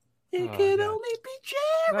 It could that- only be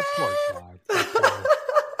Jared. That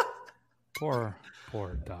poor dog.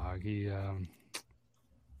 Poor dog. He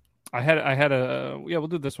I had a we'll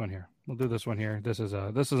do this one here. This is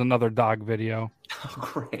another dog video. Oh,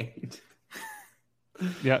 great.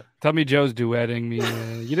 Yeah, tell me Joe's duetting me.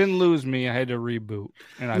 You didn't lose me. I had to reboot.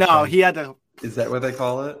 And No, he had to. Is that what they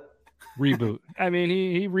call it? Reboot. I mean,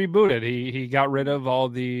 he rebooted. He got rid of all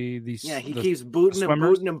the Yeah, he the keeps booting and swimmers.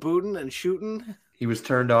 booting and booting and shooting. He was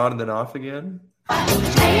turned on and then off again. We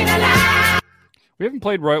haven't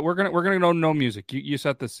played Roy. We're gonna go no music. You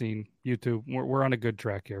set the scene. YouTube. We're on a good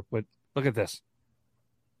track here. But look at this.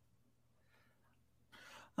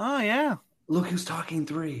 Oh yeah. Look who's talking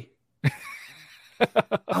 3.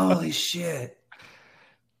 Holy shit.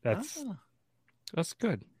 That's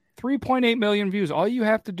good. 3.8 million views. All you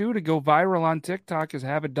have to do to go viral on TikTok is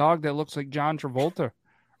have a dog that looks like John Travolta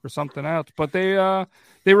or something else. But they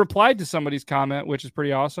replied to somebody's comment, which is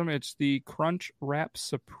pretty awesome. It's the Crunch Wrap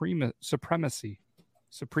Supremacies.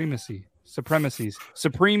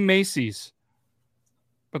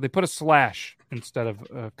 But they put a slash instead of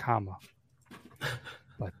a comma.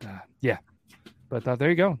 But yeah. But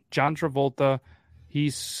there you go. John Travolta.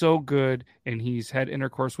 He's so good, and he's had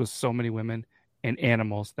intercourse with so many women and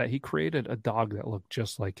animals that he created a dog that looked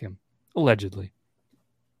just like him, allegedly.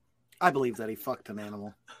 I believe that he fucked an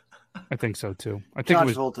animal. I think so too. I think John it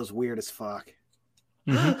was. Travolta's weird as fuck.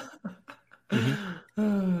 Mm-hmm.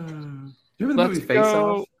 Mm-hmm. Remember the movie Face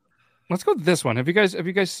Off? Let's go with this one. Have you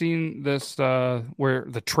guys seen this where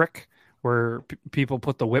the trick where people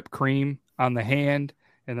put the whipped cream on the hand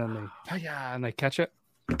and then they catch it?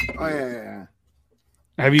 Oh yeah.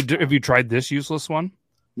 Have you tried this useless one?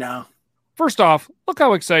 No. First off, look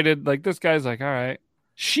how excited. Like this guy's like, all right.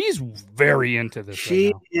 She's very into this.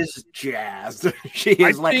 She is jazzed. She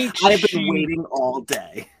is I've been waiting all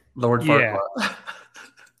day. Lord Farquaad.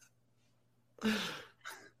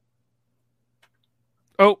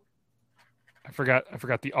 Oh, I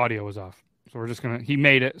forgot the audio was off. So we're just he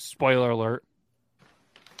made it. Spoiler alert.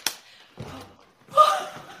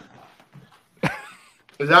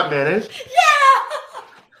 Is that mayonnaise? Yeah!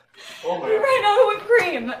 Oh my we ran out of whipped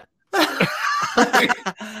cream.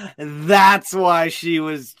 That's why she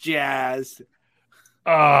was jazzed.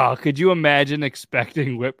 Oh, could you imagine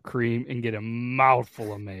expecting whipped cream and get a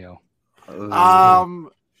mouthful of mayo?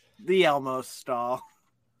 The Elmo stall.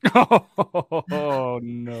 Oh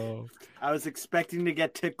no! I was expecting to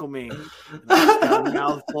get Tickle Me. I got a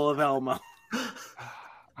mouthful of Elmo.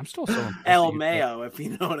 I'm still so impressed. El Mayo, if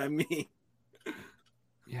you know what I mean.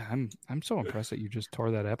 Yeah, I'm so impressed that you just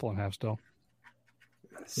tore that apple in half. Still,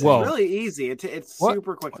 it's really easy. It's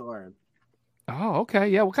super quick to learn. Oh, okay.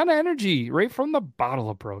 Yeah, what kind of energy? Right from the bottle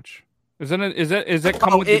approach. Is it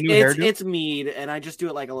come with the new hairdo? It's mead, and I just do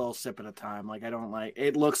it like a little sip at a time. Like I don't like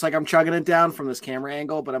it. Looks like I'm chugging it down from this camera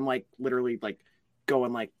angle, but I'm like literally like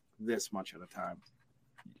going like this much at a time.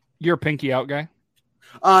 You're a pinky out guy?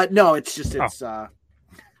 No, it's just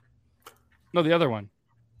No, the other one.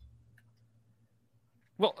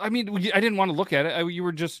 Well, I mean, I didn't want to look at it. You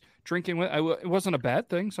were just drinking with. It wasn't a bad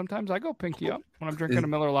thing. Sometimes I go pinky up when I'm drinking a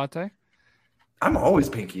Miller latte. I'm always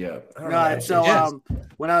pinky up. When I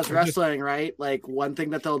was wrestling, right, like one thing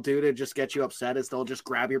that they'll do to just get you upset is they'll just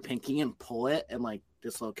grab your pinky and pull it and like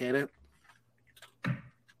dislocate it.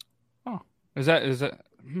 Oh, is that?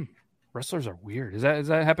 Wrestlers are weird. Is that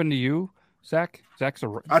happen to you, Zach? I thought you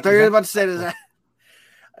were about to say that.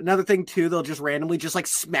 Another thing too, they'll just randomly just like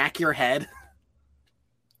smack your head.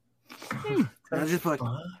 I just like,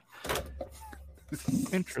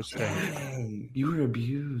 interesting. Dang, you were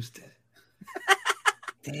abused.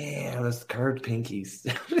 Damn, those curved pinkies.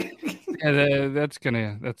 Yeah, that's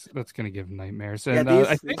gonna give nightmares, and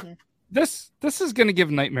I think this is gonna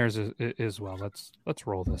give nightmares as well. Let's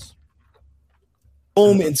roll this.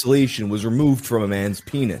 Foam insulation was removed from a man's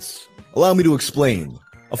penis. Allow me to explain.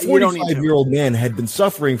 A 45-year-old man had been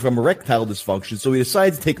suffering from erectile dysfunction, so he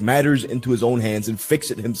decided to take matters into his own hands and fix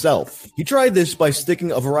it himself. He tried this by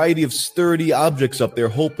sticking a variety of sturdy objects up there,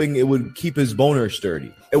 hoping it would keep his boner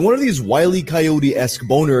sturdy. In one of these Wile E. Coyote-esque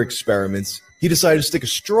boner experiments, he decided to stick a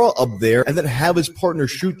straw up there and then have his partner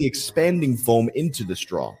shoot the expanding foam into the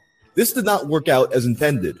straw. This did not work out as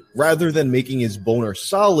intended. Rather than making his boner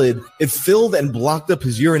solid, it filled and blocked up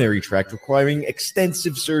his urinary tract, requiring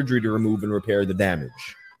extensive surgery to remove and repair the damage.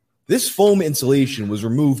 This foam insulation was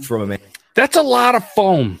removed from a man. That's a lot of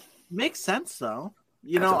foam. Makes sense, though.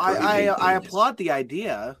 You know, I applaud the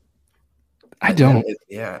idea. I don't.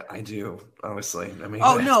 Yeah, I do. Honestly, I mean.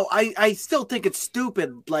 Oh no, I still think it's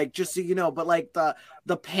stupid. Like, just so you know, but like the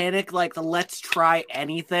panic, like the let's try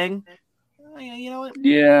anything. You know.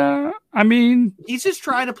 Yeah, I mean, he's just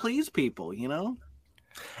trying to please people. You know.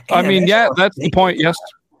 I mean, yeah, that's the point. Yes,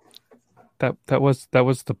 that was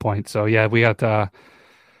the point. So yeah, we got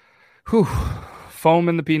foam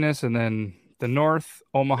in the penis, and then the North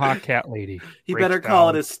Omaha cat lady. He better call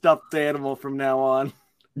it a stuffed animal from now on.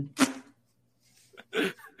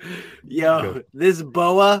 Yo, good. This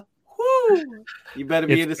boa, whoo! You better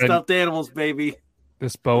be into stuffed animals, baby.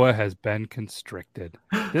 This boa has been constricted.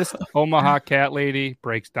 This Omaha cat lady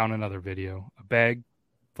breaks down another video. A bag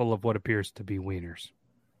full of what appears to be wieners.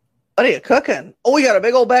 What are you cooking? Oh, we got a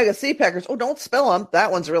big old bag of sea peckers. Oh, don't spill them.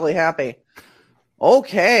 That one's really happy.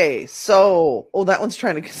 Okay, so, that one's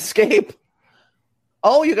trying to escape.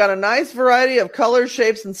 Oh, you got a nice variety of colors,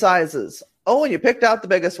 shapes, and sizes. Oh, and you picked out the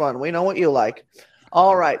biggest one. We know what you like.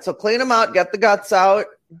 All right, so clean them out, get the guts out,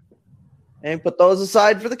 and put those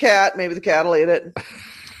aside for the cat. Maybe the cat will eat it.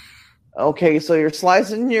 Okay, so you're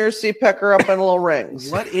slicing your sea pecker up in little rings.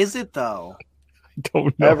 What is it, though? I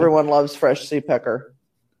don't know. Everyone loves fresh sea pecker.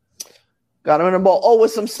 Got them in a bowl. Oh,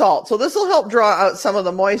 with some salt. So this will help draw out some of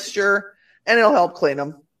the moisture, and it'll help clean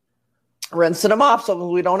them. Rinsing them off so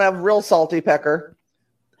we don't have real salty pecker.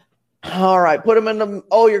 All right, put them in the...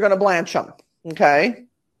 Oh, you're going to blanch them. Okay.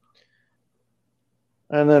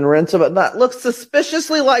 And then rinse them. That looks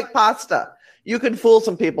suspiciously like pasta. You can fool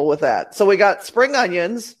some people with that. So we got spring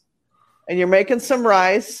onions, and you're making some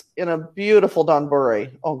rice in a beautiful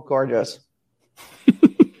donburi. Oh, gorgeous.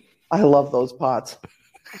 I love those pots.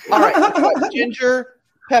 All right. Ginger,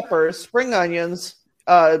 peppers, spring onions,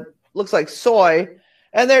 looks like soy,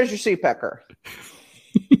 and there's your sea pecker.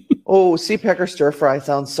 Oh, sea pecker stir fry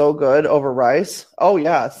sounds so good over rice. Oh,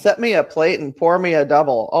 yeah. Set me a plate and pour me a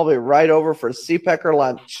double. I'll be right over for sea pecker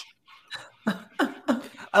lunch.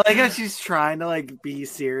 I like how she's trying to like be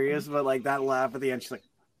serious, but like that laugh at the end, she's like,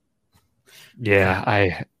 Yeah,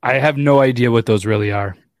 I have no idea what those really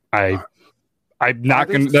are. I'm not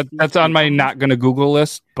gonna. That's on my not gonna Google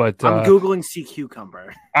list. But I'm googling sea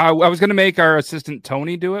cucumber. I was gonna make our assistant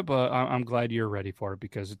Tony do it, but I'm glad you're ready for it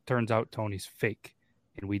because it turns out Tony's fake,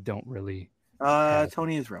 and we don't really.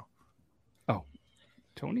 Tony is real. Oh,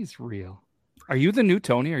 Tony's real. Are you the new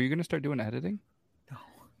Tony? Are you gonna start doing editing? No.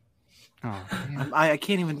 Oh, I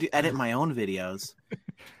can't even edit my own videos.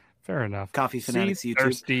 Fair enough. Coffee Fanatics YouTube.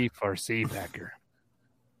 Thirsty for sea pecker.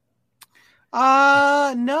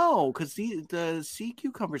 No, because the sea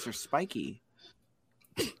cucumbers are spiky.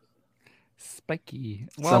 Spiky.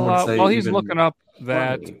 Well, while he's looking up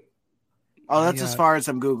that. Oh, that's as far as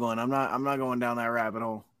I'm googling. I'm not going down that rabbit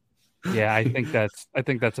hole. Yeah, I think that's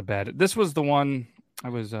a bad. This was the one I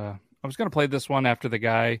was gonna play this one after the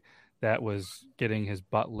guy that was getting his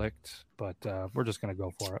butt licked, but we're just gonna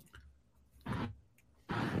go for it.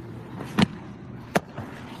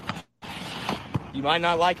 You might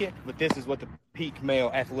not like it, but this is what the peak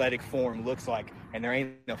male athletic form looks like, and there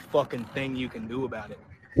ain't a fucking thing you can do about it.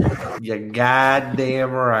 You're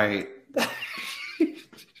goddamn right.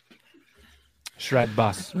 Shred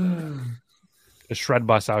bus. The shred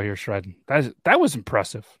bus out here shredding. That was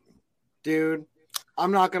impressive. Dude,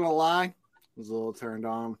 I'm not gonna lie. I was a little turned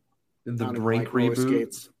on. The Brink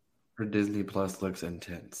reboot for Disney Plus looks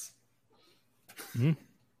intense. Mm-hmm.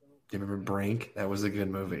 Do you remember Brink? That was a good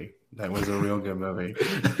movie. That was a real good movie.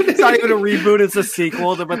 It's not even a reboot, it's a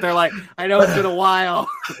sequel, but they're like, I know it's been a while.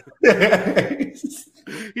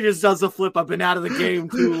 He just does a flip. I've been out of the game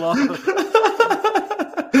too long.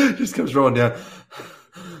 Just comes rolling down.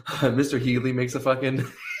 Mr. Healy makes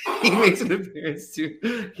he makes an appearance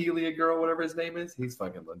too. Healy, a girl, whatever his name is. He's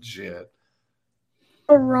fucking legit.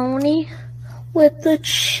 Macaroni with the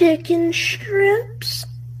chicken strips.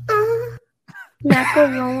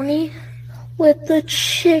 Macaroni with the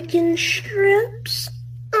chicken strips.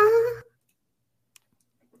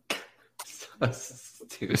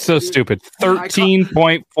 It's so stupid.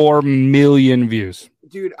 13.4 million views.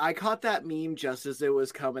 Dude, I caught that meme just as it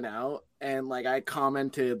was coming out, and like I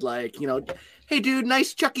commented, like, hey dude,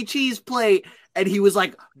 nice Chuck E. Cheese plate. And he was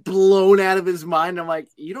like blown out of his mind. I'm like,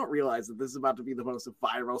 you don't realize that this is about to be the most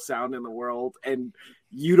viral sound in the world, and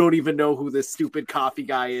you don't even know who this stupid coffee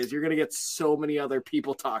guy is. You're gonna get so many other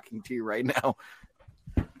people talking to you right now.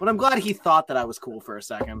 But I'm glad he thought that I was cool for a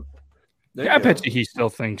second. Yeah, I bet you he still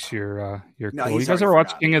thinks you're cool. You guys ever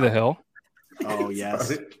watch King of the Hill? Oh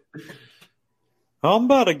yes. I'm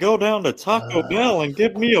about to go down to Taco Bell and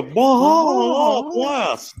give me a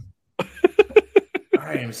blast.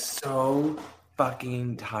 I am so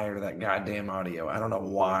fucking tired of that goddamn audio. I don't know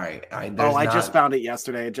why. I just found it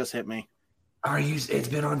yesterday. It just hit me. It's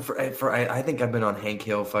been on for I think I've been on Hank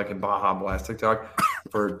Hill fucking Baja Blast TikTok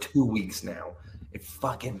for 2 weeks now. It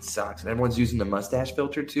fucking sucks. And everyone's using the mustache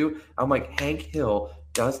filter too. I'm like, Hank Hill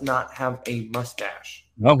does not have a mustache.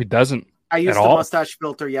 No, he doesn't. I used the mustache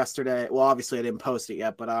filter yesterday. Well, obviously I didn't post it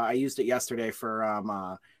yet, but I used it yesterday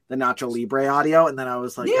for the Nacho Libre audio. And then I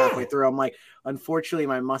was like halfway through, I'm like, unfortunately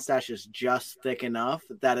my mustache is just thick enough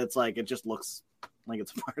that it's like, it just looks like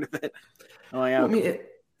it's part of it. Oh yeah. Well, I mean,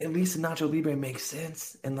 at least the Nacho Libre makes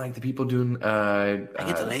sense. And like the people doing I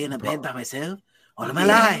get to lay in a bed by myself all of my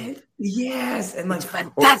life. Yes. And like it's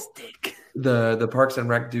fantastic. The Parks and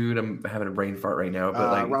Rec dude, I'm having a brain fart right now,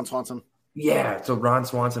 but like Ron Swanson. Yeah, so Ron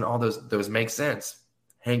Swanson, all those make sense.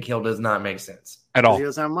 Hank Hill does not make sense at all. He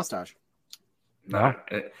doesn't have a mustache. No,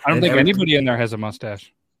 I don't think anybody in there has a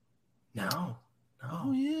mustache. No.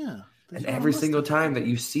 Oh yeah. And every single time that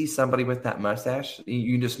you see somebody with that mustache,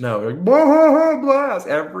 you just know, like, blast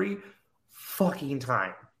every fucking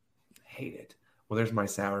time. Hate it. Well, there's my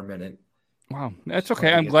sour minute. Wow, that's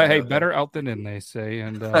okay. I'm glad. Hey, better out than in, they say.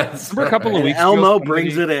 And remember a couple of weeks Elmo ago,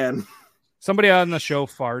 brings it in. Somebody on the show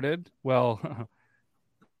farted. Well,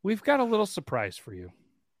 we've got a little surprise for you.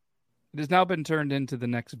 It has now been turned into the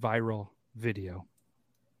next viral video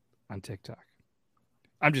on TikTok.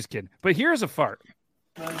 I'm just kidding. But here's a fart.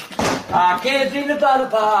 I can't seem to find the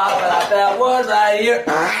part, but I felt one right here.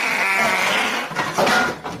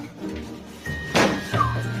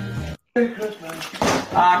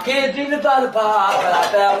 I can't seem to find the part, but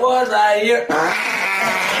I felt one right here.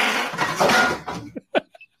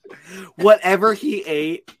 Whatever he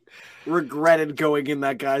ate regretted going in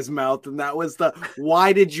that guy's mouth, and that was the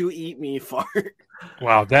 "Why did you eat me?" fart.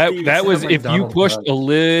 Wow, that was if you pushed a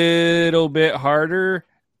little bit harder,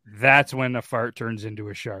 that's when a fart turns into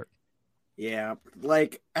a shark. Yeah,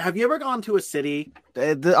 like, have you ever gone to a city?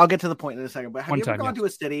 I'll get to the point in a second, but have you ever gone to a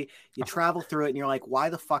city, you travel through it, and you're like, why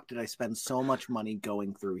the fuck did I spend so much money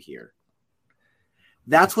going through here?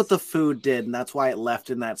 That's what the food did, and that's why it left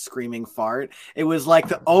in that screaming fart. It was like,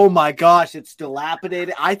 oh my gosh, it's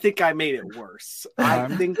dilapidated. I think I made it worse. I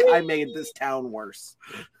think I made this town worse.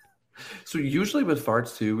 So usually with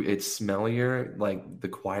farts too, it's smellier, like the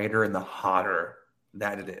quieter and the hotter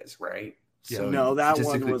that it is, right? So no, that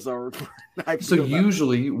one was a. So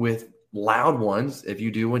usually with loud ones, if you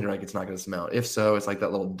do one, you're like, it's not going to smell. If so, it's like that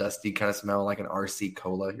little dusty kind of smell, like an RC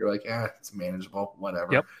cola. You're like, it's manageable,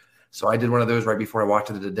 whatever. Yep. So I did one of those right before I walked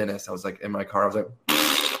into the dentist. I was like in my car. I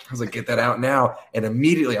was like, get that out now. And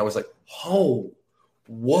immediately I was like, oh,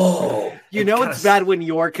 whoa. You know, it's bad when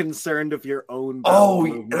you're concerned of your own.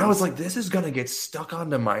 And I was like, this is going to get stuck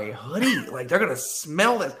onto my hoodie. Like, they're going to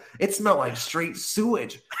smell this. It smelled like straight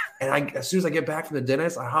sewage. And as soon as I get back from the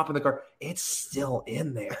dentist, I hop in the car. It's still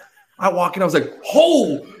in there. I walk in. I was like,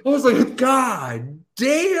 God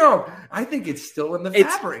damn. I think it's still in the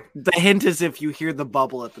fabric. The hint is if you hear the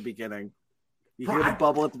bubble at the beginning. You hear the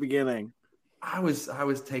bubble at the beginning. I was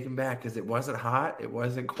taken back because it wasn't hot. It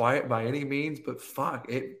wasn't quiet by any means, but fuck,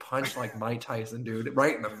 it punched like Mike Tyson, dude,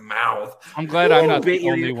 right in the mouth. I'm glad I'm not the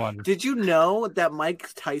only one. Did you know that Mike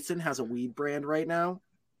Tyson has a weed brand right now?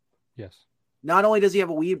 Yes. Not only does he have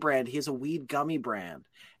a weed brand, he has a weed gummy brand.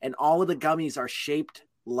 And all of the gummies are shaped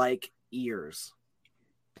like ears.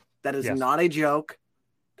 That is not a joke.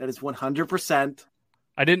 That is 100%.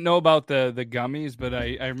 I didn't know about the gummies, but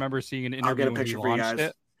I remember seeing an interview. I'll get a picture when he for you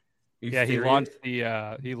launched guys.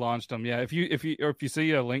 it. He launched them. Yeah, if you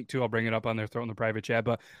see a link to, I'll bring it up on there, throw it in the private chat.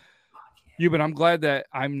 But I'm glad that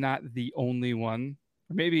I'm not the only one.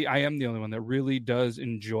 Maybe I am the only one that really does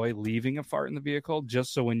enjoy leaving a fart in the vehicle,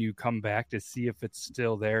 just so when you come back to see if it's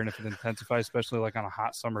still there and if it intensifies, especially like on a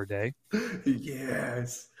hot summer day.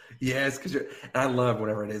 Yes, because I love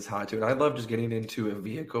whenever it is hot too, and I love just getting into a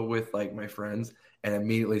vehicle with like my friends, and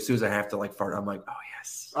immediately as soon as I have to like fart, I'm like, oh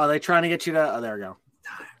yes. Are they trying to get you to? Oh, there we go.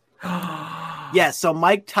 Yeah, so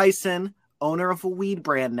Mike Tyson, owner of a weed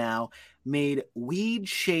brand now, made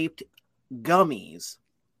weed-shaped gummies.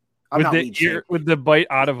 With the bite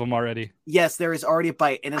out of them already. Yes, there is already a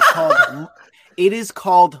bite, and it is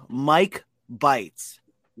called Mike Bites.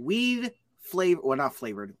 Weed flavor, well, not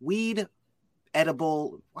flavored. Weed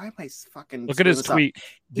edible. Why am I fucking? Look at his tweet.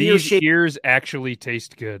 These ears actually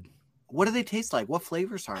taste good. What do they taste like? What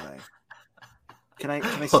flavors are they? Can I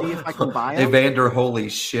see if I can buy them? Evander, holy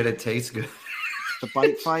shit, it tastes good. The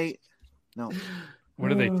bite fight? No. What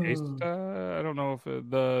do they taste? I don't know if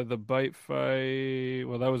the bite fight.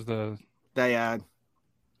 Well, that was the.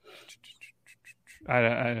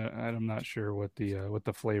 I'm not sure what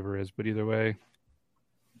the flavor is, but either way,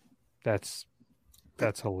 that's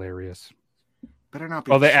hilarious. Better not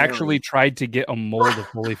be. Oh, they actually tried to get a mold of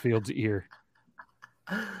Holyfield's ear.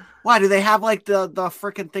 Why do they have like the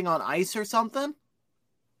freaking thing on ice or something?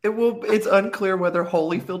 It's unclear whether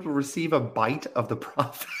Holyfield will receive a bite of the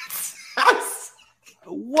prophets.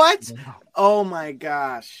 What? Oh my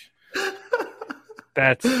gosh.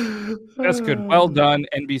 That's good. Well done,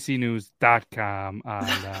 NBCnews.com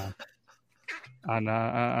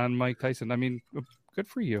on Mike Tyson. I mean, good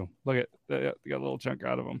for you. Look at you got a little chunk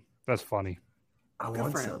out of him. That's funny. I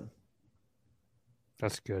want some.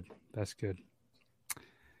 That's good.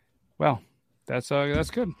 Well, that's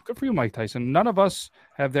good. Good for you, Mike Tyson. None of us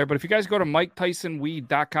have there, but if you guys go to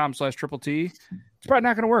MikeTysonWeed.com/TTT, it's probably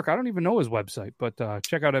not going to work. I don't even know his website, but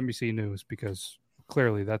check out NBC News because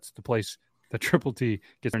clearly that's the place that Triple T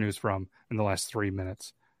gets their news from in the last 3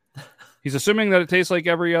 minutes. He's assuming that it tastes like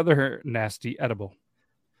every other nasty edible.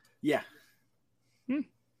 Yeah.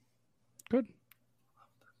 Good.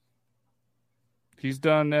 He's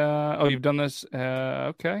done. You've done this.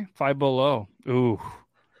 Okay. Five Below. Ooh.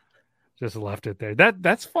 Just left it there.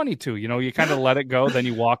 That's funny too. You know, you kind of let it go, then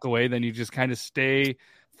you walk away, then you just kind of stay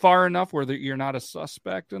far enough where you're not a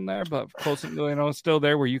suspect in there, but close enough, still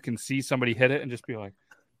there where you can see somebody hit it and just be like,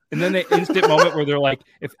 and then the instant moment where they're like,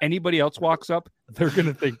 if anybody else walks up, they're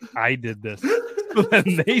gonna think I did this. So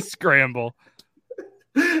then they scramble.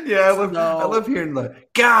 Yeah, I love hearing the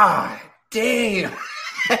God damn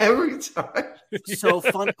every time. So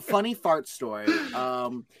funny fart story.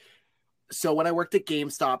 So when I worked at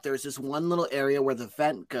GameStop, there's this one little area where the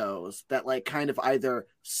vent goes that like kind of either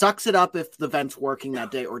sucks it up if the vent's working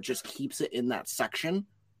that day or just keeps it in that section.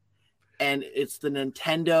 and it's the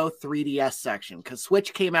Nintendo 3DS section because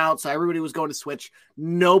Switch came out, so everybody was going to Switch.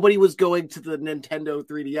 Nobody was going to the Nintendo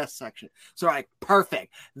 3DS section. So I'm like,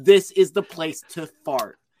 perfect. This is the place to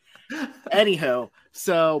fart. Anywho,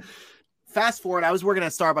 so fast forward, I was working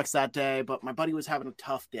at Starbucks that day, but my buddy was having a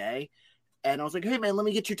tough day. And I was like, hey, man, let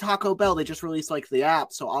me get your Taco Bell. They just released like the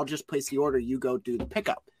app, so I'll just place the order. You go do the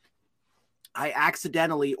pickup. I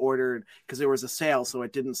accidentally ordered, because there was a sale, so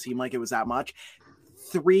it didn't seem like it was that much,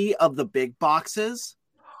 3 of the big boxes.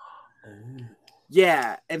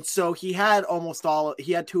 Yeah, and so he had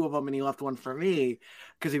he had 2 of them, and he left one for me,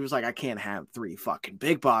 because he was like, I can't have 3 fucking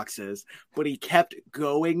big boxes. But he kept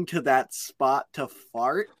going to that spot to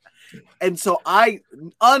fart. And so I,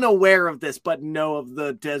 unaware of this, but know of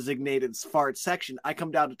the designated fart section, I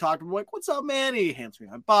come down to talk to him, like, what's up, man? He hands me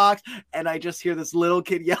my box, and I just hear this little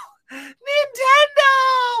kid yell,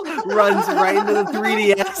 Nintendo! Runs right into the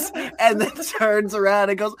 3DS, and then turns around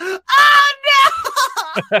and goes, oh,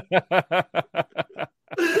 no!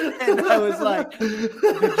 And I was like, did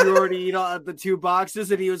you already eat all the 2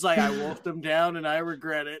 boxes? And he was like, I wolfed them down, and I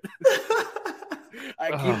regret it.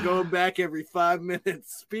 I keep going back every 5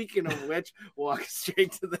 minutes. Speaking of which, walk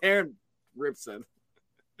straight to there and rips it.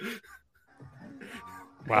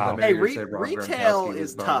 Wow. Hey, retail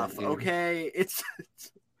is tough, okay? It's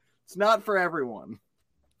not for everyone.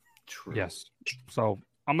 True. Yes. So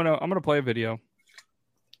I'm gonna play a video,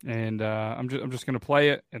 and I'm just gonna play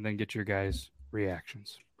it and then get your guys'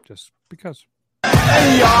 reactions, just because. The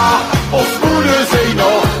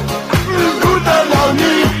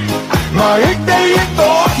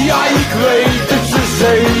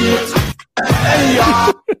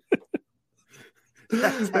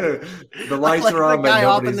lights like are on, the guy but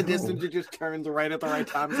off in nobody's the home. distance who just turns right at the right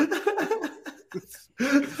time.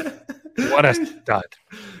 What a stud!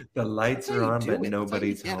 The lights That's are how on, you but do it.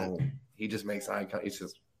 nobody's That's how you get home. He just makes eye contact. He's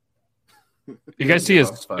just. You guys see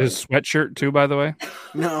his sweatshirt too, by the way?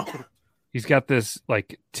 No. He's got this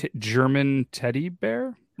like German teddy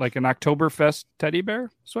bear, like an Oktoberfest teddy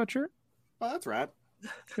bear sweatshirt. Oh, that's right.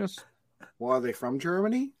 Just. Well, are they from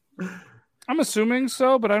Germany? I'm assuming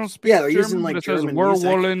so, but I don't speak. Yeah, they're German, using like it says German music.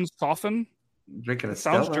 Werwollen Soffen. Drinking a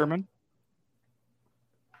Sounds Stella. German.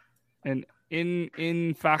 And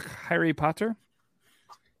in Fach Harry Potter.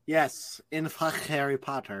 Yes, in Fuck Harry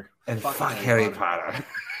Potter. And fuck Harry Potter.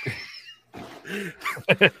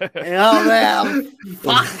 Oh man,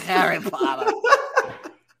 fuck Harry Potter.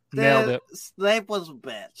 Nailed it. Snape was a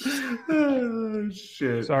bitch. Oh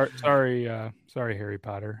shit! Sorry, Harry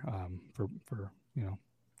Potter. For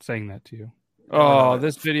saying that to you. Oh,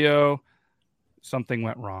 this video, something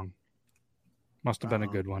went wrong. Must have been a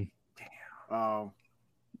good one. Oh.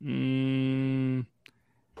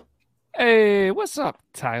 Hey, what's up,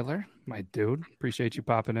 Tyler? My dude. Appreciate you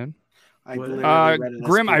popping in. I literally read it as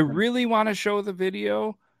Grim, I Stephen. really want to show the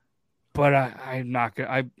video, but I'm not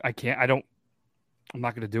gonna. I can't. I'm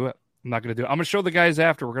not gonna do it. I'm gonna show the guys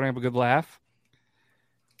after. We're gonna have a good laugh.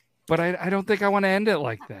 But I don't think I want to end it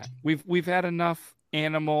like that. We've had enough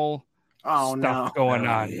animal stuff going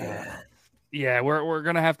on. Yeah, we're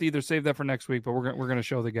gonna have to either save that for next week, but we're gonna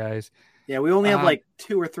show the guys. Yeah, we only have like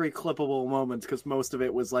 2 or 3 clippable moments because most of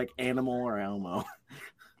it was like Animal or Elmo.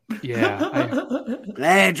 Yeah.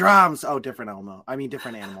 Hey, drums. Oh, different Elmo. I mean,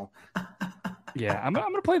 different animal. Yeah, I'm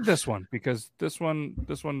gonna play this one because this one,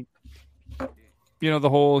 the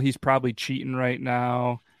whole he's probably cheating right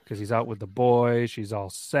now because he's out with the boy. She's all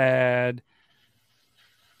sad,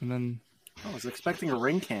 and then I was expecting a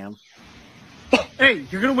ring cam. Hey,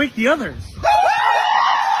 you're gonna wake the others.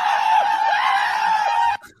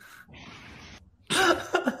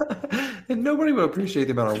 And nobody would appreciate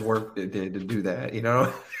the amount of work it did to do that, you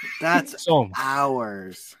know? That's so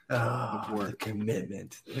hours of work. The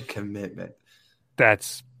commitment.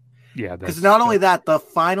 That's because not only that, the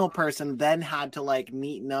final person then had to like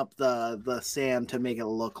neaten up the sand to make it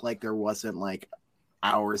look like there wasn't like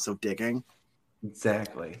hours of digging.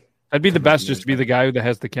 Exactly. That'd be the best, just to be the guy that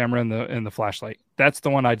has the camera and the flashlight. That's the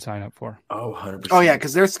one I'd sign up for. Oh, 100%. Oh yeah,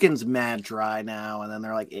 because their skin's mad dry now, and then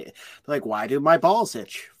they're like, why do my balls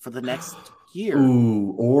itch for the next year?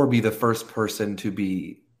 Ooh, or be the first person to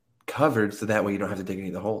be covered, so that way you don't have to dig any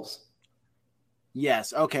of the holes.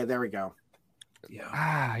 Yes. Okay. There we go.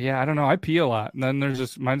 Yeah. Yeah. I don't know. I pee a lot, and then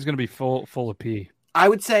mine's gonna be full of pee. I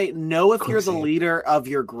would say no if you're the leader of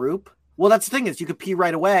your group. Well, that's the thing is you could pee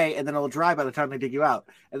right away, and then it'll dry by the time they dig you out,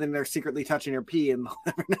 and then they're secretly touching your pee, and they'll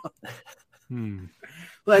never know.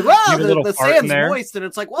 Like, well, the sand's moist, and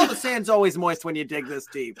it's like, well, the sand's always moist when you dig this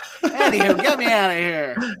deep. Anywho, get me out of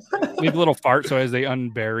here. Leave a little fart, so as they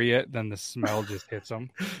unbury it, then the smell just hits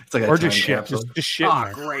them. It's like or just shit, just shit.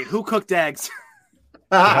 Oh, great! Who cooked eggs?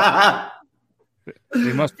 They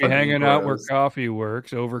must be Fucking hanging out where gross. coffee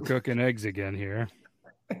works, overcooking eggs again here.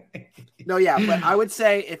 No, yeah, but I would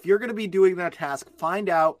say if you're going to be doing that task, find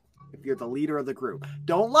out if you're the leader of the group.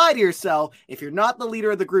 Don't lie to yourself. If you're not the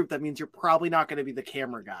leader of the group, that means you're probably not going to be the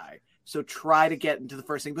camera guy. So try to get into the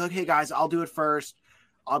first thing. Be like, hey, guys, I'll do it first.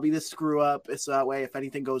 I'll be the screw up. So that way, if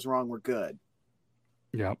anything goes wrong, we're good.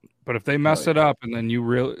 Yeah, but if they mess it up and then you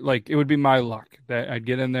really like, it would be my luck that I'd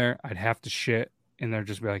get in there, I'd have to shit, and they'd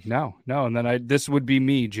just be like, no, and then this would be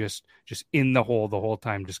me just in the hole the whole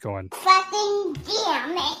time, just going, Fucking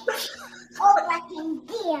damn it! Oh, fucking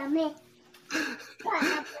damn it!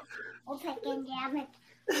 Oh, fucking damn it!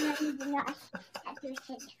 Fucking damn it!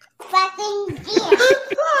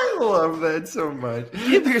 I love that so much.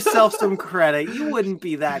 Give yourself some credit. You wouldn't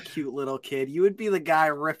be that cute little kid. You would be the guy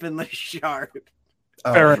ripping the shark.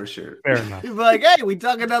 Oh, Fair- for sure. fair enough. You'd be like, hey, we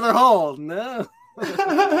dug another hole. No.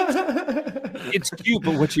 It's cute,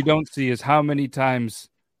 but what you don't see is how many times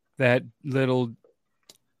that little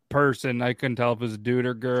person, I couldn't tell if it was a dude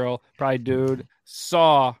or girl, probably dude,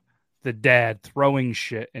 saw the dad throwing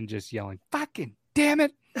shit and just yelling, fucking damn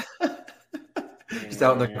it. Just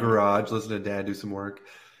out in the garage listening to dad do some work.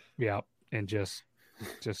 Yeah, and just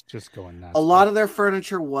going nuts. A lot of their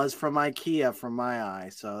furniture was from IKEA, from my eye,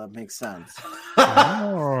 so that makes sense.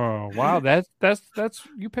 Oh, wow, that's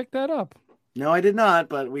you picked that up. No, I did not,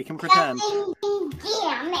 but we can pretend. Fucking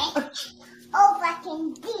damn it! Oh,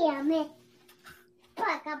 fucking damn it!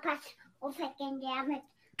 Oh, fucking damn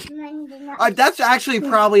it! That's actually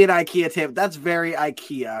probably an IKEA tip. That's very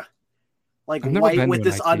IKEA. Like I've never white been with to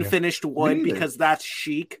an this IKEA. unfinished wood Me neither. because that's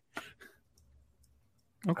chic.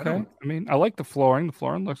 Okay. I mean, I like the flooring. The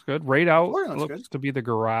flooring looks good. Right out Flooring looks looks to be the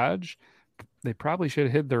garage. They probably should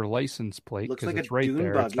have hid their license plate Looks because like it's a right dune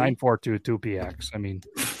there. It's buggy. 942-2PX. I mean,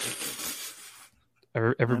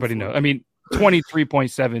 everybody knows. I mean,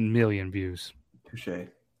 23.7 million views. Touche.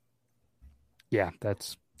 Yeah,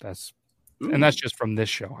 that's and that's just from this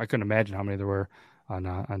show. I couldn't imagine how many there were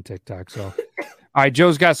on TikTok. So, all right,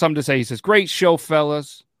 Joe's got something to say. He says, "Great show,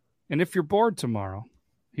 fellas. And if you're bored tomorrow,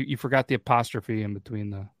 you forgot the apostrophe in between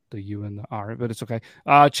the U and the R, but it's okay.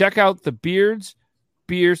 Check out the beers.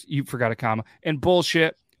 You forgot a comma, and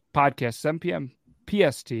bullshit podcast, 7 p.m.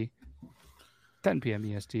 PST, 10 p.m.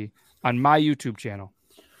 EST on my YouTube channel.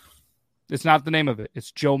 It's not the name of it.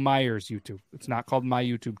 It's Joe Meyer's YouTube. It's not called my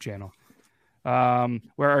YouTube channel.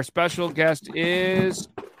 Where our special guest is,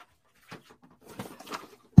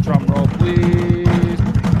 drum roll, please.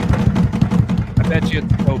 I bet you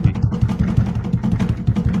it's Toby.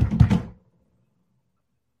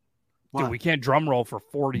 What? Dude, we can't drum roll for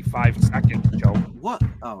 45 seconds, Joe. What?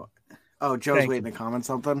 Oh, Joe's Thank waiting to comment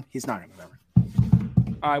something. He's not going to remember.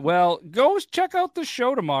 All right, well, go check out the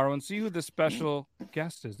show tomorrow and see who the special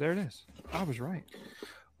guest is. There it is. I was right.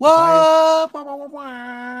 What?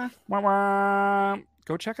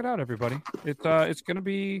 Go check it out, everybody. It's going to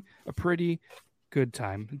be a pretty good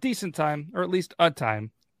time, a decent time, or at least a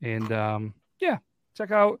time. And yeah,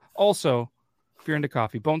 check out also if you're into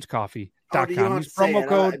coffee, bonescoffee.com. you don't have Use to say promo it.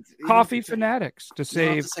 code You don't Coffee have to say- Fanatics to You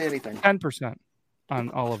don't have save to say anything. 10% on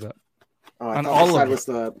all of it. Oh, I on thought all the of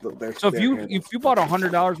side it. was their So if their you handle. if you bought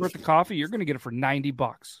 $100 worth of coffee, you're going to get it for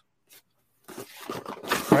 $90.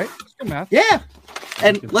 Right? That's good math. Yeah.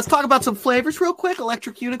 And let's talk about some flavors real quick.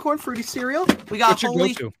 Electric Unicorn Fruity Cereal. We got What's your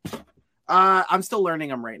holy. go-to? I'm still learning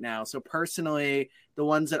them right now. So personally, the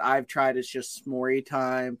ones that I've tried is just S'more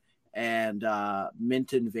Time and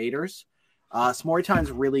Mint Invaders. S'more Time's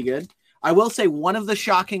really good. I will say one of the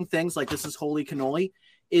shocking things, like this is holy cannoli,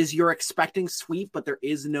 is you're expecting sweet, but there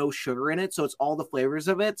is no sugar in it. So it's all the flavors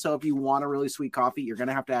of it. So if you want a really sweet coffee, you're going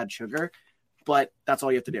to have to add sugar. But that's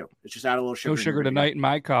all you have to do. It's just add a little sugar. No and sugar you're ready to go. tonight in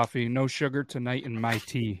my coffee. No sugar tonight in my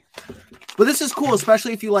tea. But this is cool,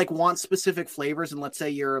 especially if you like want specific flavors. And let's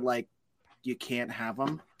say you're like, you can't have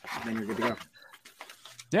them, then you're good to go.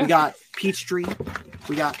 Yeah. We got peach tree.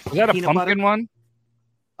 We got Is that a peanut pumpkin butter.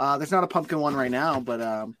 one? There's not a pumpkin one right now, but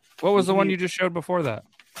What was the one you just showed before that?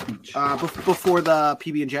 before the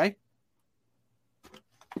PB&J?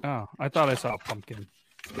 Oh, I thought I saw a pumpkin.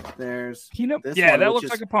 There's Peanut. this Yeah, one, that which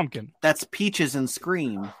looks is- like a pumpkin. That's peaches and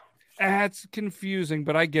Scream. That's confusing,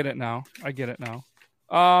 but I get it now.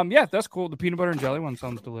 Yeah, that's cool. The peanut butter and jelly one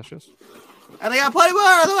sounds delicious. And they got plenty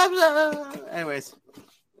more. Anyways,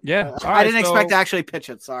 Yeah, all I right, didn't expect to so- actually pitch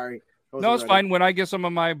it. Sorry. I wasn't No, it's ready. fine. When I get some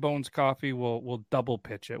of my Bones coffee, we'll double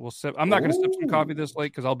pitch it. We'll sip. I'm not going to sip some coffee this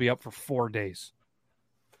late because I'll be up for 4 days.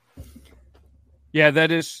 Yeah,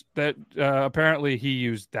 that is that. Apparently, he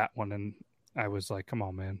used that one, and I was like, "Come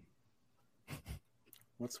on, man."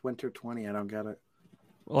 What's Winter 20? I don't get it.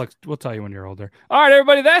 We'll tell you when you're older. All right,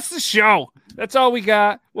 everybody, that's the show. That's all we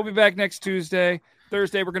got. We'll be back next Tuesday.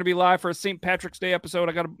 Thursday, we're going to be live for a St. Patrick's Day episode.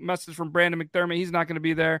 I got a message from Brandon McDermott. He's not going to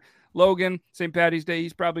be there. Logan, St. Patty's Day,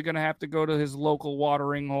 he's probably going to have to go to his local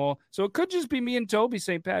watering hole. So it could just be me and Toby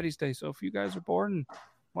St. Patty's Day. So if you guys are bored and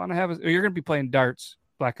want to you're going to be playing darts,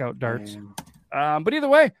 blackout darts. But either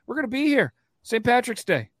way, we're going to be here. St. Patrick's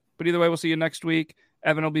Day. But either way, we'll see you next week.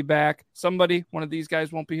 Evan will be back. One of these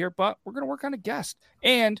guys won't be here, but we're going to work on a guest.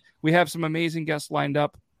 And we have some amazing guests lined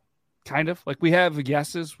up. Kind of. Like we have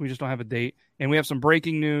guesses. We just don't have a date. And we have some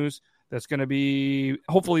breaking news that's going to be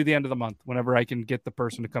hopefully the end of the month whenever I can get the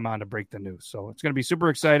person to come on to break the news. So it's going to be super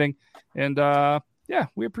exciting. And yeah,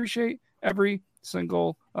 we appreciate every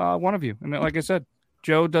single one of you. And like I said,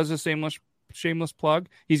 Joe does a shameless plug.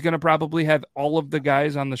 He's going to probably have all of the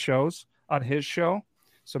guys on his show.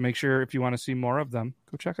 So make sure if you want to see more of them,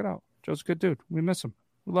 go check it out. Joe's a good dude. We miss him.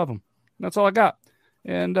 We love him. And that's all I got.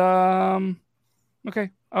 And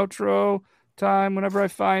okay, outro time whenever I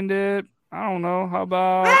find it. I don't know. How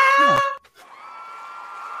about